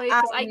 honestly,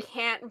 because I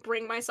can't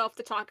bring myself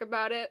to talk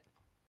about it.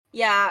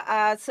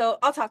 yeah, so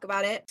I'll talk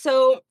about it.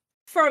 So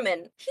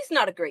Furman, he's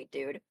not a great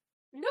dude.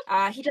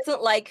 Nope. He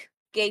doesn't like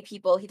gay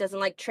people, he doesn't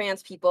like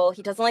trans people,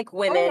 he doesn't like Or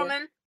women.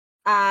 woman.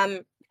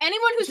 Um,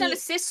 Anyone who's not a he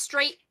cis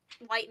straight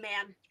white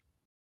man.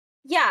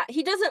 yeah,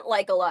 he doesn't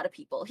like a lot of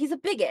people. He's a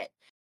bigot.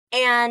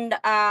 And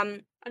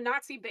A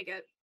Nazi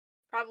bigot.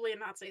 Probably a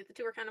Nazi. The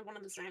two are kind of one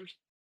and the same.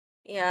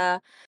 yeah,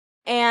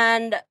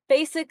 and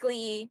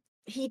basically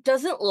he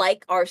doesn't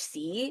like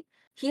RC.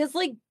 He has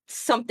like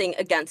something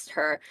against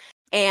her.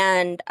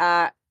 And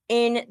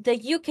in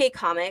the UK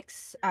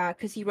comics,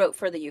 cuz he wrote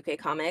for the UK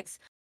comics,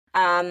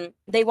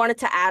 they wanted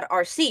to add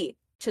RC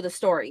to the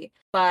story,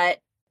 but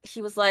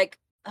he was like,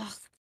 "Ugh,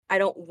 I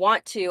don't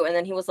want to." And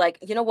then he was like,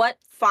 "You know what?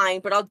 Fine,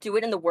 but I'll do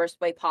it in the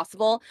worst way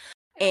possible."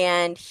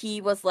 And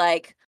he was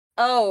like,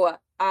 "Oh,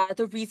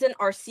 the reason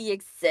RC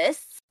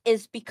exists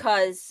is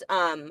because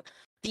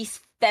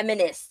these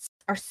feminists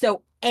are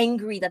so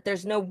angry that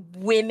there's no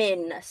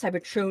women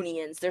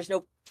Cybertronians. There's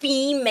no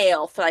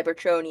female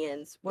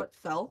Cybertronians. What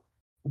fell?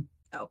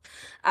 Oh.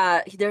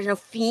 There's no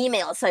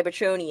female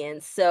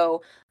Cybertronians.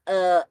 So,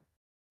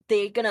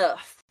 they're gonna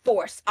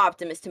force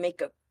Optimus to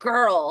make a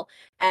girl.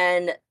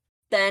 And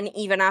then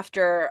even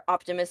after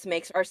Optimus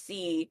makes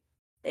RC,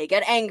 they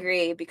get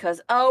angry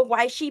because, oh,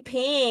 why is she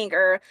pink?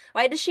 Or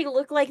why does she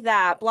look like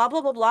that? Blah,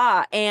 blah, blah,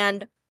 blah.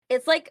 And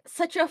it's like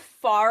such a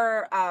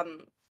far,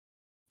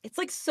 it's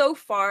like so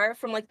far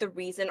from like the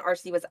reason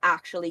RC was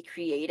actually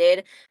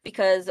created,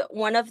 because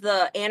one of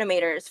the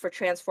animators for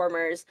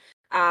Transformers,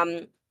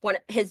 when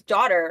his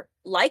daughter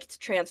liked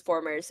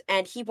Transformers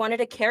and he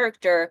wanted a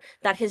character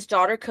that his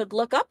daughter could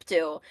look up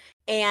to,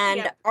 and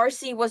Yep.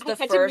 RC was I the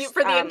had to mute first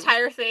for the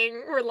entire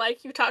thing where,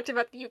 like, you talked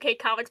about the UK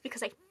comics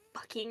because I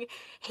fucking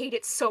hate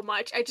it so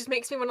much. It just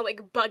makes me want to,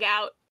 like, bug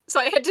out. So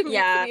I had to mute for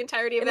yeah, the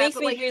entirety of it that. makes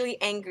But, me like,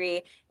 really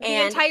angry. the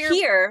And entire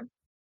here,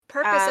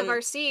 purpose of um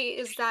RC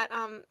is that,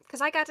 because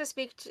I got to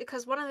speak,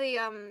 because one of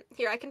the,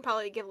 here, I can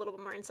probably give a little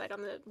bit more insight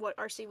on what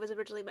RC was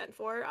originally meant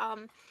for.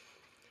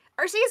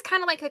 RC is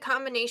kind of like a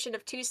combination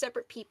of two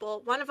separate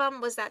people. One of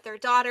them was that their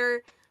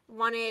daughter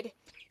wanted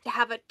to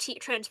have a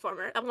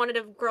transformer. Wanted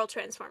a girl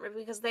transformer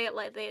because they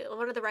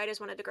one of the writers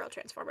wanted a girl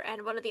transformer,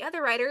 and one of the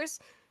other writers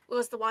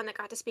was the one that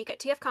got to speak at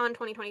TFCon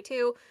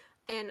 2022.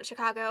 in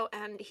Chicago,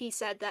 and he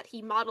said that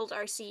he modeled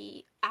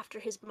RC after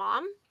his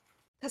mom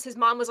because his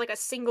mom was like a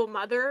single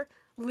mother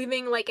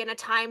living like in a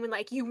time when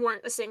like you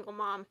weren't a single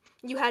mom,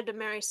 you had to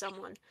marry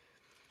someone,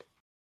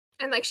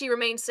 and like she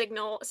remained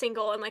single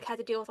and like had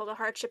to deal with all the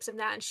hardships of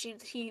that, and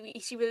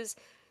she was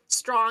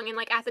strong, and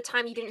like at the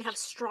time you didn't have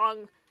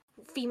strong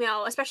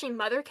female, especially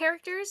mother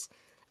characters,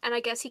 and I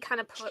guess he kind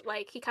of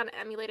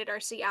emulated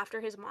RC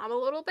after his mom a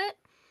little bit.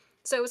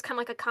 So it was kind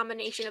of like a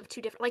combination of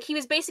two different. Like he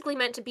was basically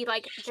meant to be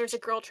like, there's a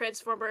girl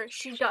transformer.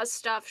 She does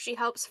stuff. She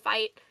helps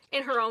fight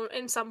in her own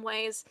in some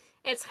ways.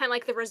 It's kind of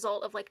like the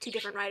result of like two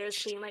different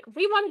writers being like,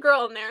 we want a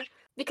girl in there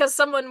because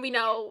someone we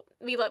know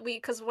we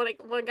because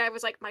one guy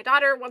was like, my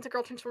daughter wants a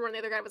girl transformer, and the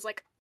other guy was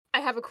like, I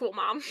have a cool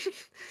mom.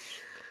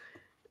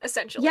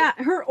 Essentially. Yeah,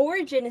 her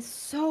origin is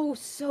so,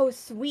 so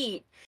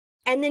sweet.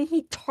 And then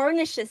he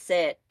tarnishes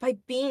it by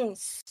being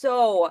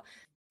so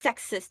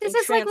sexist This and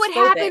is like what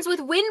transphobic. happens with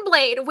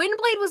Windblade.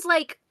 Windblade was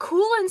like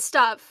cool and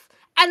stuff,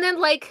 and then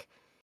like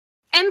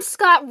M.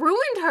 Scott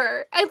ruined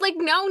her. And like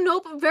now,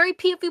 no, very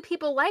few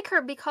people like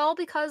her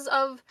because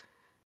of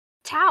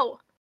Tao,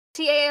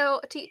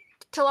 Tao,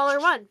 Talala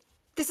One.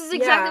 This is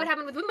exactly Yeah, what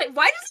happened with Windblade.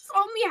 Why does this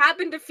only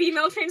happen to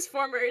female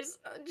Transformers?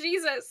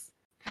 Jesus.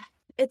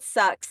 it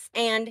sucks.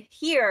 And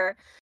here,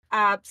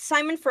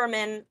 Simon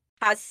Furman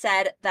has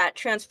said that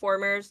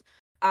Transformers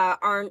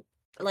aren't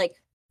like,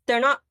 they're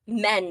not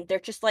men. They're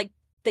just like,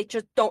 they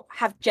just don't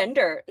have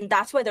gender. And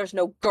that's why there's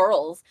no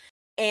girls.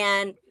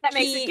 And That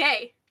makes it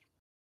gay.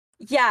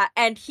 yeah,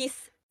 and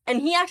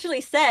he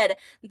actually said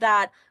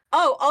that,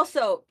 oh,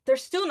 also, they're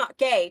still not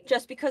gay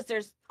just because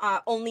there's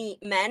only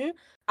men.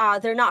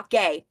 They're not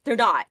gay. They're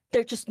not.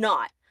 They're just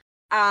not.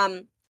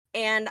 Um,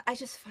 and I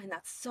just find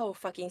that so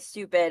fucking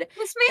stupid.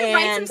 This man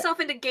writes And himself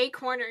into gay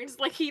corners.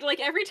 Like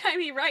every time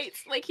he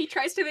writes, like he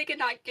tries to make it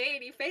not gay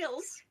and he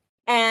fails.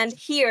 and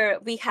here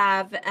we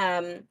have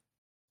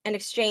an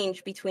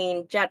exchange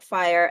between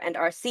Jetfire and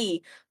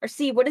RC.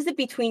 RC, what is it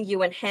between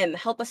you and him?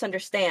 Help us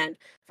understand.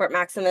 Fort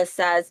Maximus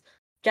says,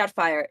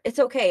 Jetfire, it's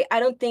okay. I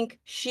don't think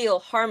she'll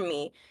harm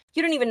me.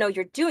 You don't even know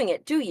you're doing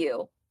it, do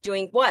you?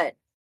 Doing what?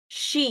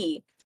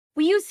 She.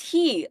 We use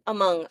he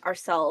among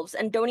ourselves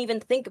and don't even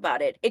think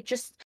about it. It's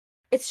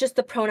just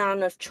the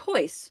pronoun of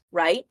choice,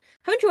 right?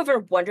 Haven't you ever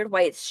wondered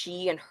why it's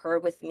she and her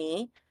with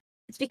me?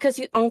 It's because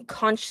you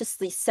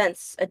unconsciously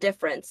sense a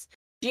difference.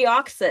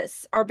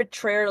 Geoxis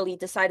arbitrarily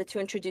decided to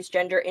introduce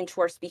gender into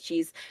our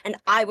species, and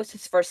I was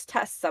his first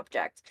test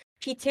subject.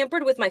 He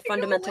tampered with my I don't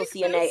fundamental like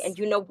CNA, this. and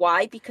you know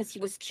why? Because he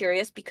was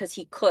curious, because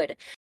he could.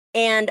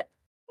 And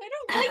I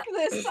don't like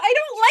this. I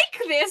don't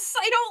like this.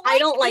 I don't I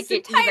don't like this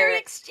like it entire either.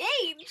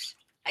 exchange.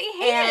 I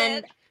hate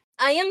And it.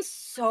 I am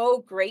so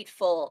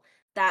grateful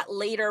that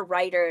later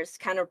writers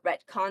kind of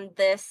retconned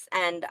this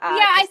and Yeah,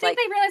 I just think like,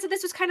 they realized that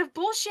this was kind of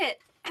bullshit.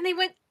 And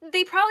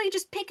they probably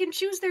just pick and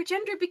choose their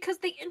gender because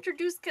they get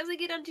introduced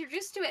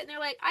to it and they're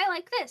like, I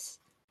like this.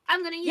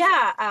 I'm gonna use it.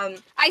 yeah, I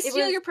it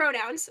steal was your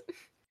pronouns.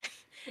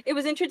 it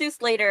was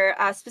introduced later,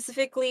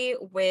 specifically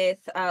with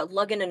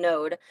Lug and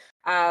Anode,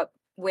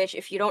 which,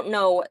 if you don't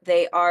know,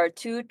 they are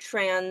two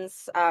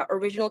trans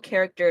original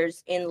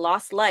characters in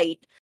Lost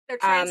Light. They're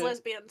trans Um,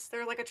 lesbians.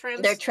 They're like a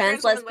they're trans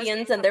trans woman lesbian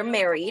lesbians and they're couple.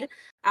 married.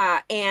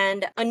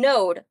 And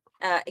Anode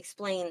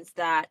explains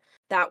that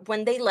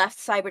when they left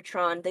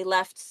Cybertron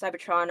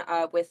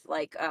with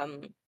like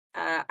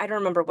I don't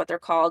remember what they're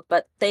called,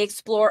 but they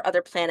explore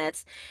other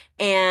planets,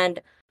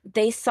 and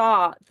they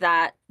saw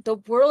that the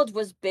world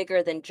was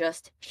bigger than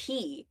just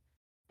he,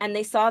 and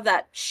they saw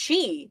that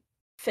she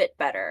fit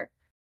better.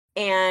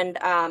 And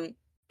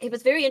it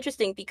was very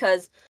interesting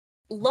because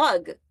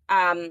Lug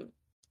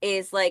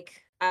is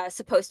like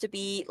supposed to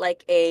be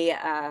like a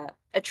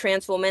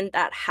trans woman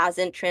that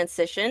hasn't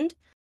transitioned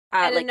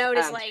And a like note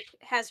is like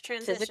has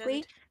transitioned.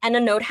 physically, and a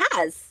node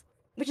has,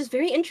 which is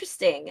very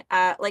interesting.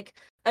 Like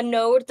a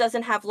node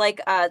doesn't have like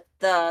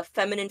the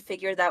feminine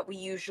figure that we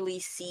usually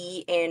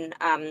see in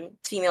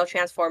female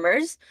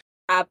transformers,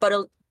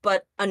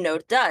 but a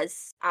node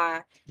does,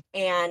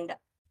 and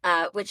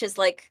which is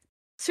like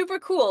super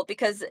cool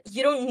because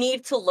you don't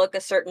need to look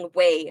a certain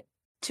way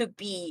to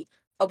be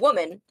a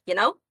woman, you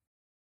know?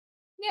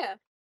 Yeah.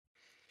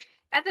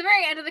 At the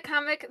very end of the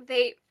comic,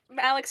 they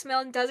Alex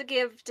Milne does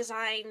give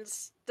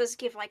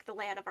like the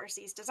layout of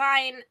RC's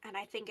design, and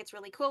I think it's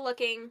really cool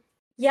looking.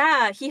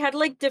 Yeah, he had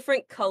like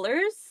different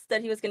colors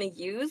that he was gonna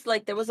use.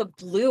 Like there was a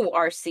blue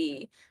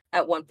RC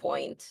at one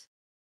point,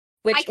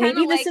 I which kind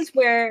of like,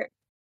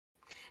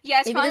 yeah,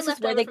 it's maybe probably this is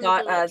left where over they from the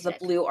got blue the lipstick.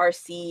 blue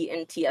RC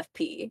and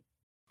TFP.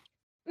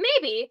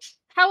 Maybe.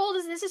 How old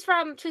is this? Is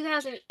from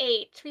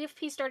 2008.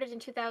 3FP started in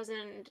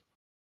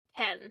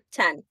 2010,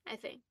 10. I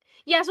think.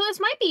 Yeah, so this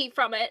might be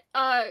from it.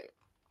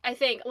 I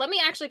think. Let me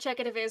actually check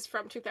it if it is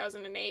from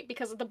 2008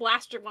 because the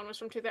Blaster one was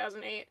from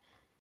 2008.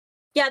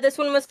 Yeah, this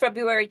one was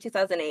February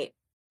 2008.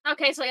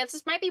 Okay, so yes,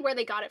 this might be where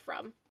they got it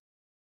from.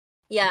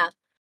 Yeah.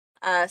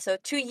 So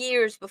 2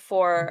 years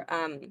before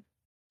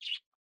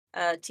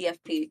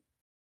TFP.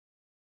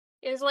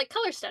 It was like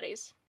color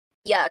studies.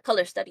 Yeah,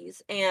 color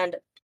studies. And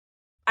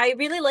I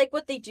really like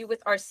what they do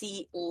with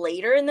RC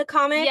later in the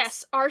comics.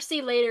 Yes,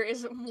 RC later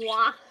is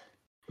moi.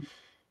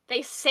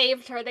 They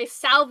saved her. They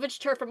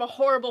salvaged her from a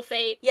horrible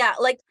fate. Yeah,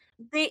 like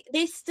they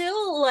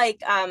still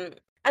like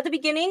at the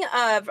beginning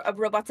of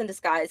Robots in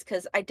Disguise,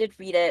 because I did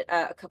read it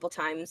a couple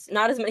times,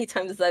 not as many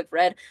times as I've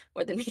read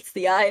More Than Meets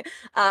the Eye,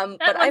 That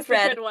but one's I've the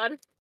read good one.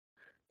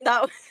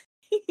 that.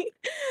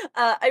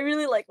 I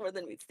really like More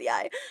Than Meets the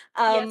Eye,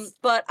 Yes,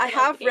 but I I love the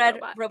have gay read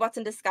robot. Robots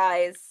in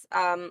Disguise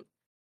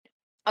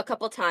a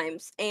couple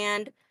times,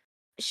 and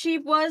she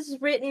was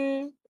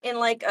written in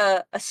like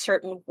a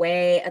certain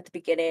way at the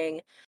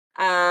beginning.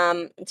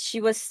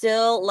 She was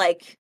still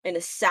like an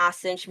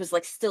assassin. She was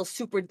like still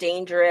super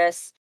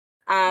dangerous.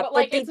 But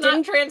like, it's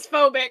not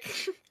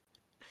transphobic.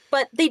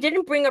 But they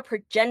didn't bring up her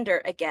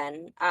gender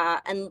again.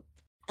 And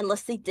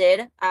unless they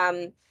did,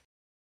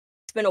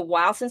 it's been a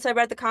while since I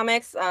read the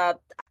comics.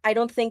 I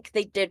don't think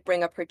they did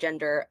bring up her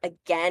gender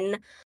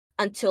again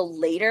until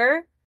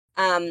later.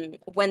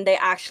 When they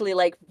actually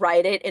like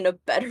write it in a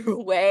better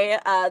way.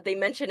 They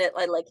mention it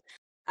at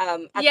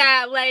the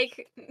Yeah,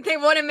 like they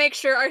want to make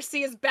sure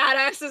RC is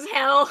badass as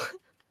hell.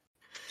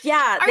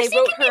 yeah, they RC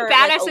wrote can be her like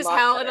a badass as lot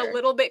hell and a better.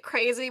 little bit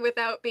crazy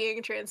without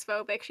being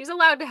transphobic. She's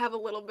allowed to have a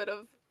little bit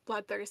of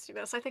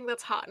bloodthirstiness. I think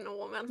that's hot in a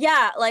woman.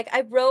 Yeah, like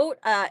I wrote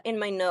in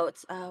my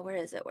notes, where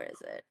is it? Where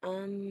is it?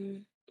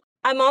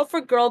 I'm all for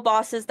girl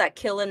bosses that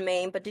kill and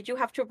maim, but did you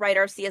have to write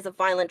RC as a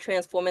violent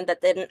trans woman that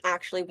didn't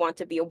actually want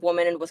to be a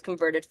woman and was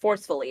converted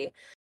forcefully?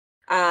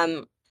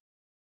 Um,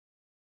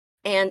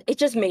 and it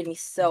just made me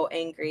so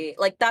angry.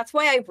 Like that's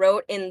why I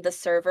wrote in the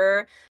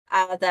server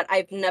that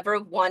I've never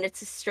wanted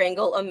to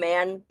strangle a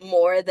man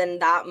more than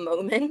that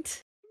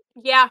moment.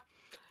 Yeah,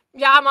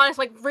 yeah, I'm honest.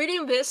 Like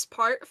reading this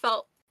part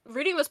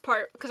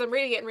because I'm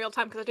reading it in real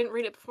time because I didn't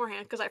read it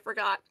beforehand because I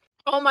forgot.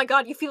 Oh my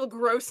god, you feel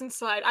gross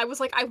inside. I was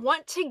like, I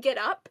want to get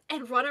up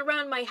and run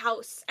around my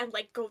house and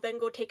like go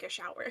take a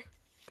shower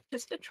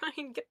just to try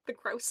and get the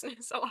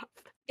grossness off.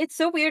 It's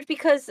so weird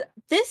because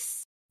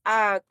this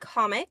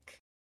comic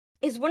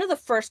is one of the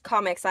first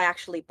comics I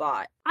actually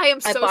bought. I am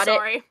I so bought it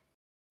sorry.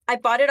 I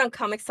bought it on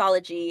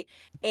Comixology,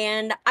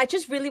 and I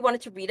just really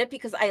wanted to read it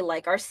because I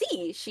like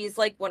RC. She's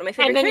like one of my And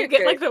favorite then you get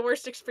characters. like the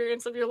worst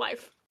experience of your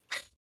life.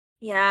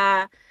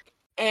 Yeah.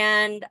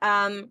 And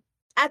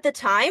at the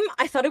time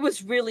I thought it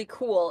was really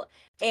cool.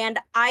 And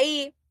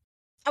I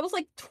was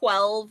like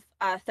 12,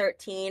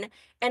 13,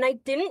 and I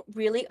didn't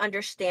really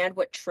understand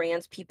what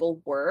trans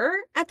people were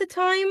at the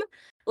time.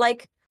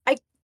 Like I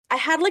I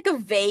had like a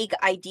vague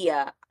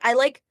idea. I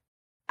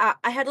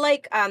had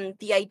like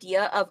the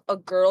idea of a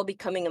girl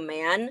becoming a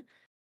man,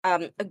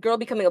 a girl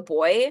becoming a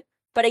boy,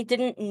 but I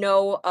didn't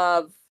know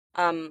of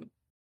um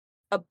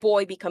a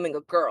boy becoming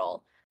a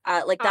girl.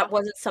 Like that Uh,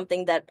 wasn't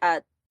something that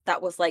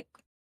was like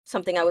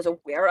something I was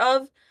aware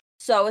of.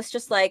 So it's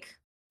just like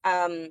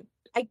um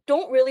I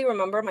don't really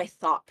remember my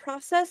thought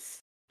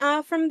process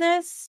from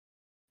this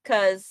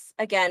because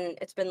again,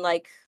 it's been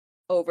like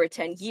over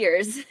 10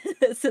 years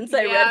since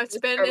I read yeah, this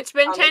it's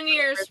been comic 10 for the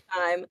years. first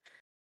time.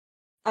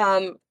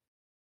 Um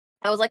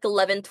I was like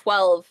 11,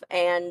 12,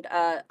 and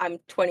I'm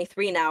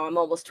 23 now. I'm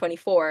almost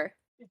 24.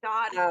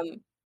 God,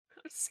 Um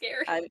I'm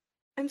scared. I'm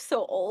I'm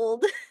so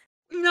old.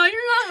 No,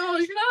 you're not old.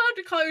 You're not allowed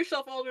to call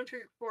yourself old until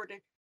you're 40.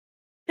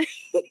 Or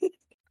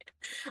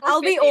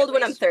I'll be 50 at old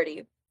when I'm least.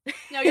 30.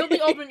 No, you'll be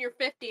old when you're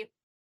 50.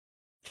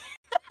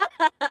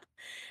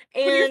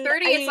 When you're And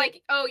 30, it's I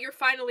like, oh, you're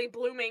finally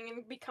blooming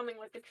and becoming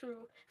like a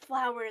true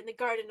flower in the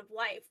garden of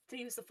life, to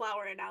use the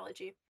flower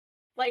analogy.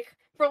 Like,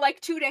 for like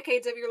 2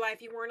 decades of your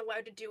life, you weren't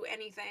allowed to do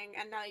anything,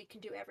 and now you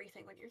can do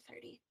everything when you're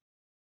 30.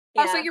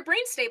 Also, yeah. your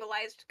brain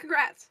stabilized.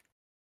 Congrats.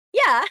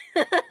 Yeah.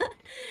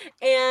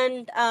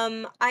 And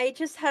I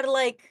just had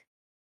like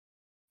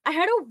I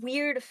had a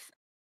weird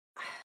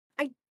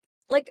I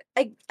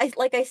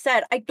like I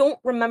said, I don't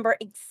remember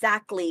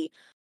exactly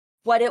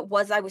what it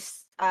was I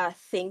was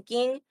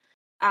thinking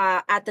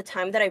at the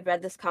time that I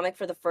read this comic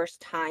for the first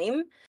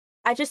time.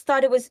 I just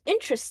thought it was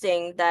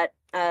interesting that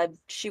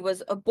she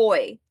was a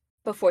boy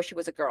before she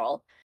was a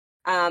girl.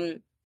 Um,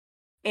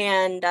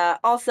 and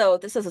also,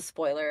 this is a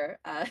spoiler.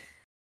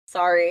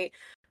 Sorry,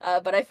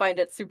 but I find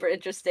it super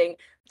interesting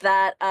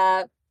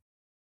that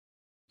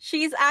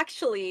she's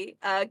actually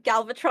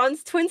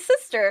Galvatron's twin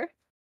sister.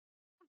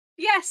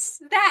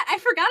 Yes, that. I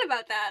forgot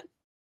about that.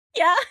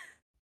 Yeah.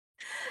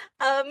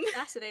 Um,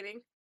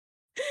 Fascinating.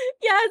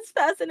 yeah, it's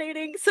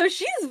fascinating. So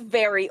she's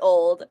very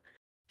old.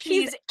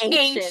 She's She's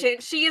ancient.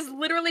 ancient. She is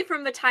literally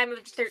from the time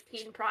of the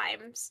 13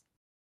 Primes.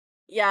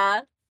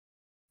 Yeah.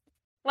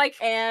 Like,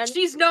 And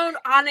she's known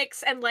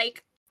Onyx and,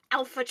 like,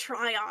 Alpha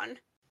Trion.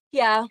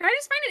 yeah, I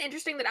just find it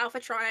interesting that Alpha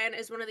Trion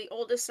is one of the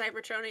oldest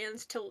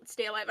Cybertronians to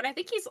stay alive, and I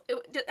think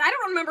I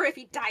don't remember if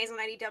he dies in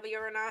IDW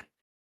or not.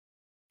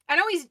 I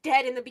know he's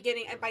dead in the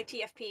beginning by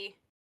TFP.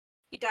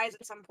 He dies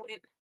at some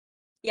point,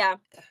 yeah.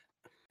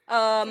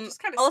 which is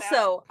kind of sad.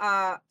 Also,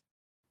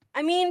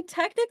 I mean,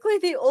 technically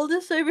the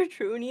oldest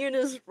Cybertronian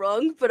is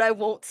Rung, but I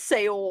won't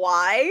say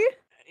why.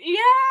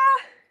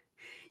 Yeah,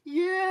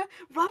 yeah.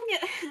 Rubbing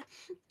it.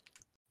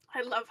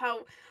 I love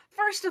how,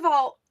 first of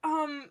all,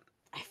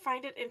 I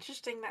find it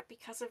interesting that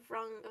because of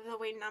the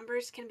way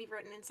numbers can be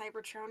written in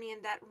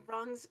Cybertronian, that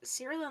Rung's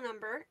serial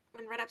number,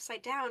 when read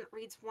upside down,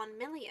 reads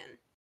 1,000,000.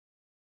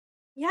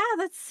 Yeah,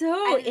 that's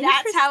so And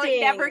that's how it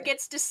never interesting.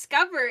 gets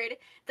discovered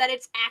that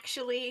it's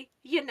actually,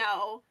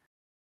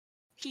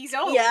 he's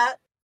old. Yeah,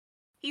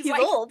 He's he's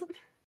like, old.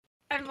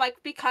 and like,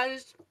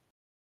 because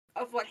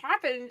of what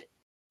happened,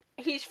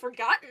 he's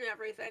forgotten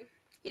everything.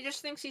 He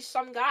just thinks he's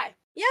some guy.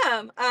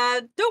 Yeah,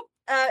 don't,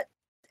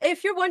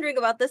 if you're wondering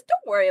about this,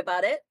 don't worry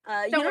about it. You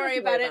Don't don't have worry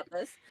to worry about it. about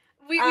this.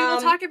 We will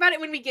Um, talk about it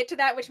when we get to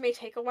that, which may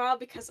take a while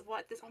because of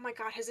what this. Oh my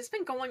god, has this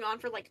been going on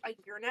for like a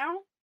year now?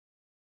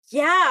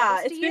 yeah,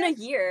 Almost a it's been a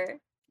year? year.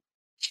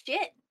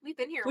 Shit, we've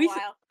been here a We s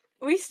while.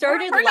 we We're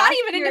started we're not last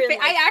even into year in,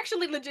 I like,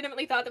 actually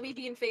legitimately thought that we'd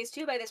be in phase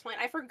 2 by this point.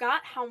 I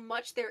forgot how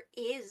much there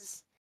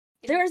is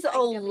in there's a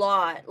IDW.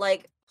 lot,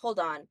 like, hold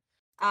on.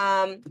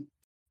 Um,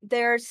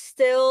 there's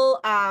still,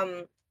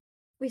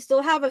 we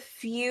still have a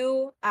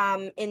few,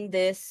 in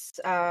this,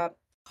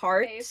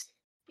 part. Phase.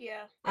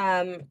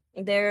 Yeah.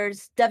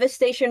 There's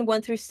Devastation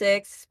 1 through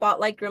 6,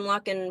 Spotlight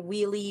Grimlock and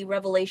Wheelie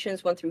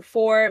Revelations 1 through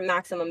 4,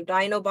 Maximum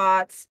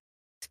Dinobots,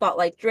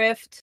 Spotlight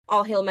Drift,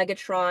 All Hail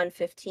Megatron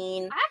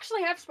 15. I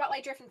actually have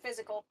Spotlight Drift in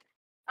physical.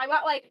 I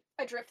got like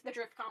the Drift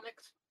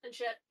comics and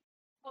shit.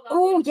 Hold on, let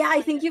Oh, me yeah, I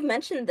find think it. you've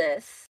mentioned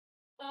this.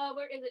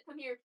 Where is it? Come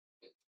here.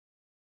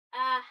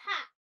 Ha.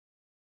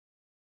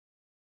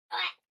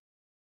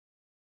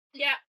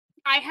 Yeah,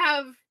 I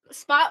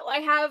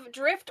have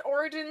Drift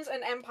Origins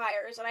and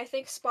Empires, and I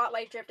think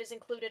Spotlight Drift is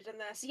included in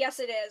this. Yes,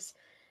 it is.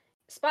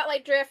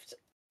 Spotlight Drift,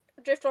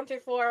 Drift 1 through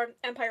 4,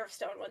 Empire of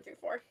Stone 1 through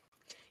 4.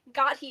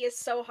 God, he is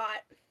so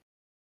hot.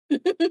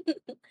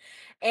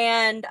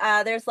 And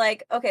there's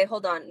like, okay,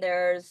 hold on.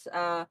 There's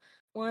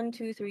 1,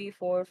 2, 3,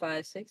 4,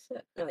 5, 6,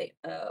 no wait,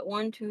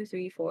 1, 2,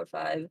 3, 4,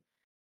 5,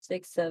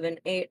 6, 7,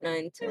 8, 9,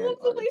 I 10, love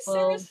the 11, way Sarah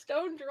 12,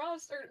 Stone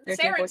draws, or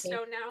 13, Saren 14,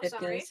 Stone now. 15,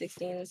 Sorry.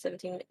 16,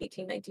 17,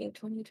 18, 19,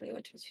 20,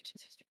 21, 22,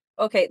 23.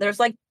 Okay, there's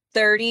like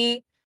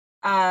 30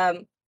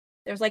 um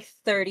there's like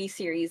 30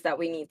 series that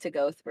we need to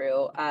go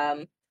through.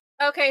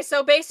 Okay,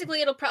 so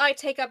basically, it'll probably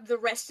take up the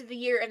rest of the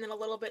year and then a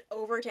little bit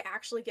over to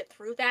actually get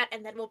through that,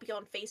 and then we'll be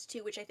on phase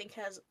 2, which I think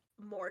has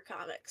more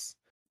comics.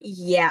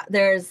 Yeah,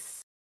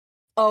 there's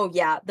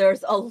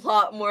a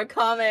lot more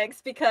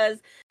comics because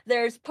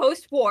there's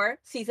post-war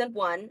season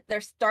 1,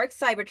 there's Dark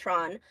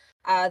Cybertron,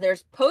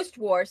 there's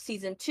post-war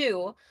season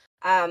 2,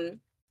 and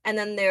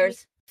then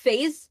there's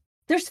phase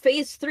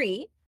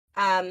 3,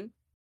 um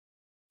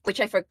which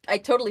I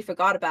totally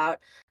forgot about.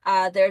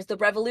 There's the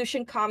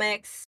Revolution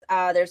comics.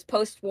 There's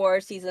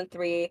post-war season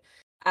 3,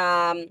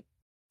 um,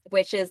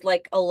 which is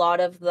like a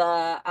lot of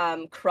the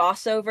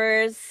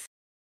crossovers.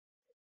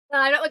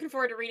 I'm not looking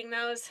forward to reading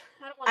those.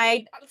 I don't want to I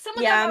read. Some of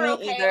them Yeah, are me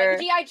okay. Like either.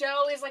 G.I.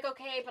 Joe is like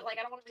okay, but like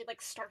I don't want to read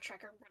like Star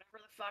Trek or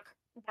whatever the fuck.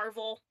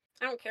 Marvel.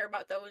 I don't care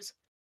about those.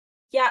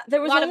 Yeah, there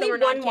A was lot of them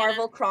only are one non-canon.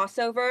 Marvel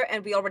crossover,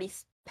 and we already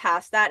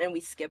passed that, and we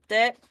skipped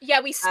it. Yeah,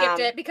 we skipped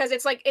Um, it because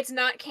it's like it's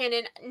not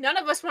canon. None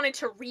of us wanted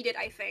to read it,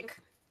 I think.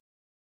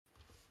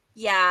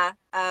 yeah.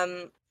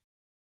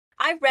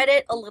 I read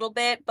it a little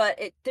bit, but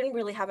it didn't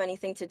really have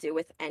anything to do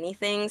with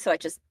anything, so I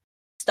just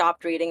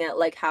stopped reading it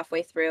like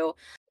halfway through.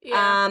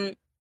 Yeah. Um,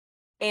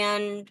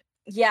 And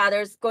yeah,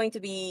 there's going to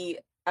be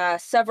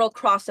several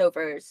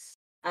crossovers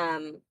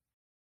um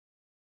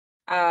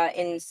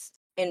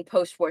in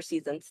post-war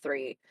season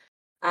 3.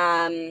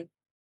 Um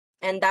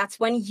and that's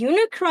when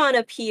Unicron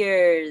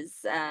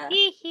appears.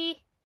 Hee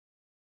hee.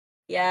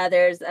 Yeah,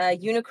 there's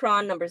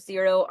Unicron number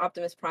 0,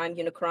 Optimus Prime,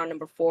 Unicron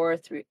number 4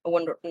 through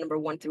number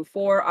 1 through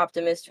 4,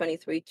 Optimus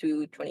 23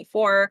 to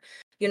 24,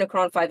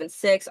 Unicron 5 and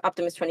 6,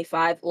 Optimus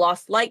 25,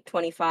 Lost Light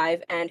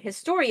 25, and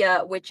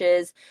Historia, which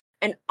is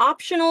an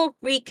optional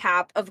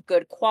recap of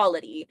good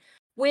quality,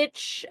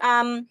 which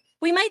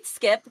we might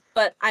skip,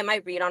 but I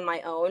might read on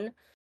my own.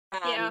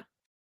 Yeah. Um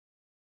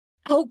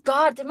oh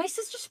god, did my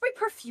sister spray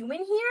perfume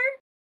in here?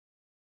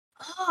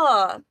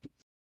 Oh,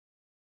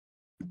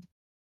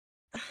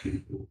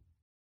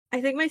 I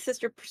think my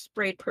sister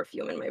sprayed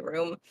perfume in my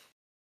room.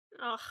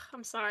 Oh,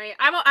 I'm sorry.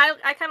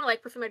 I kind of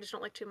like perfume. I just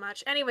don't like too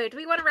much. Anyway, do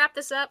we want to wrap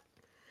this up?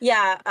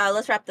 Yeah,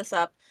 let's wrap this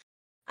up.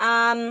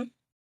 Um,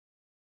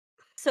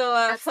 so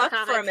That's the fuck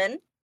comic. Furman.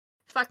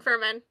 Fuck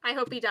Furman. I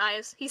hope he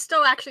dies. He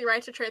still actually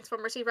writes for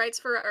Transformers. He writes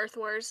for Earth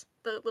Wars,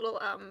 the little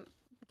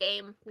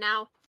game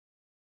now.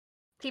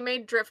 He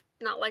made Drift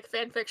not like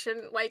fan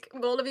fiction, like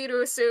bold of you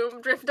to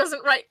assume Drift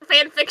doesn't write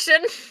fan fiction.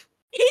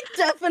 He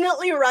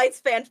definitely writes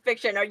fan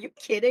fiction. Are you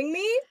kidding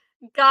me?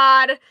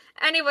 God.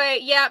 Anyway,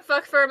 yeah,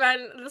 fuck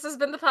Furman. This has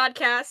been the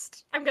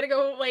podcast. I'm gonna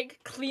go like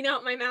clean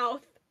out my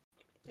mouth.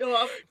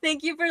 Ugh.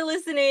 Thank you for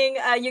listening.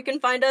 You can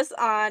find us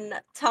on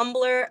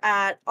Tumblr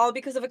at All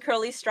Because of a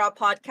Curly Straw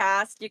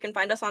Podcast. You can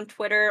find us on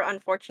Twitter,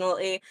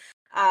 unfortunately,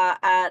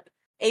 at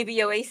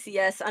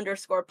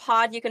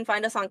ABOACS_pod. You can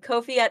find us on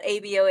Ko-fi at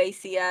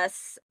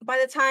ABOACS. By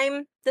the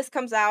time this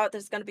comes out,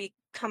 there's going to be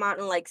come out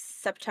in like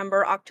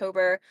September,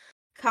 October.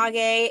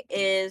 Kage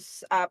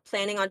is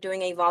planning on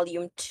doing a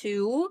volume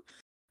 2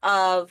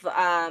 of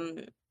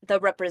the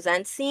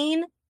Represent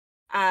scene.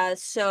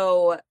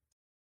 So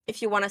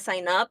if you want to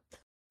sign up,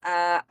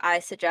 I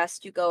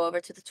suggest you go over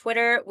to the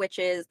Twitter, which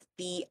is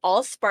the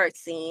All Spark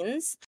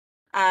Scenes.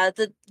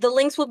 The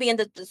links will be in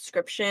the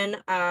description,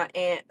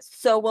 and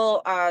so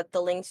will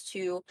the links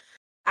to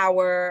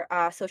our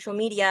social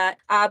media.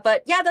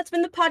 But yeah, that's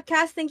been the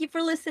podcast. Thank you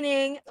for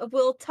listening.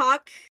 We'll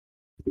talk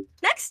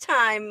next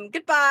time.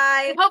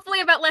 Goodbye.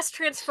 Hopefully about less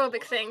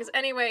transphobic things.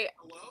 Anyway,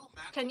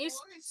 can you?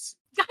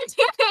 God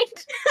damn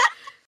it!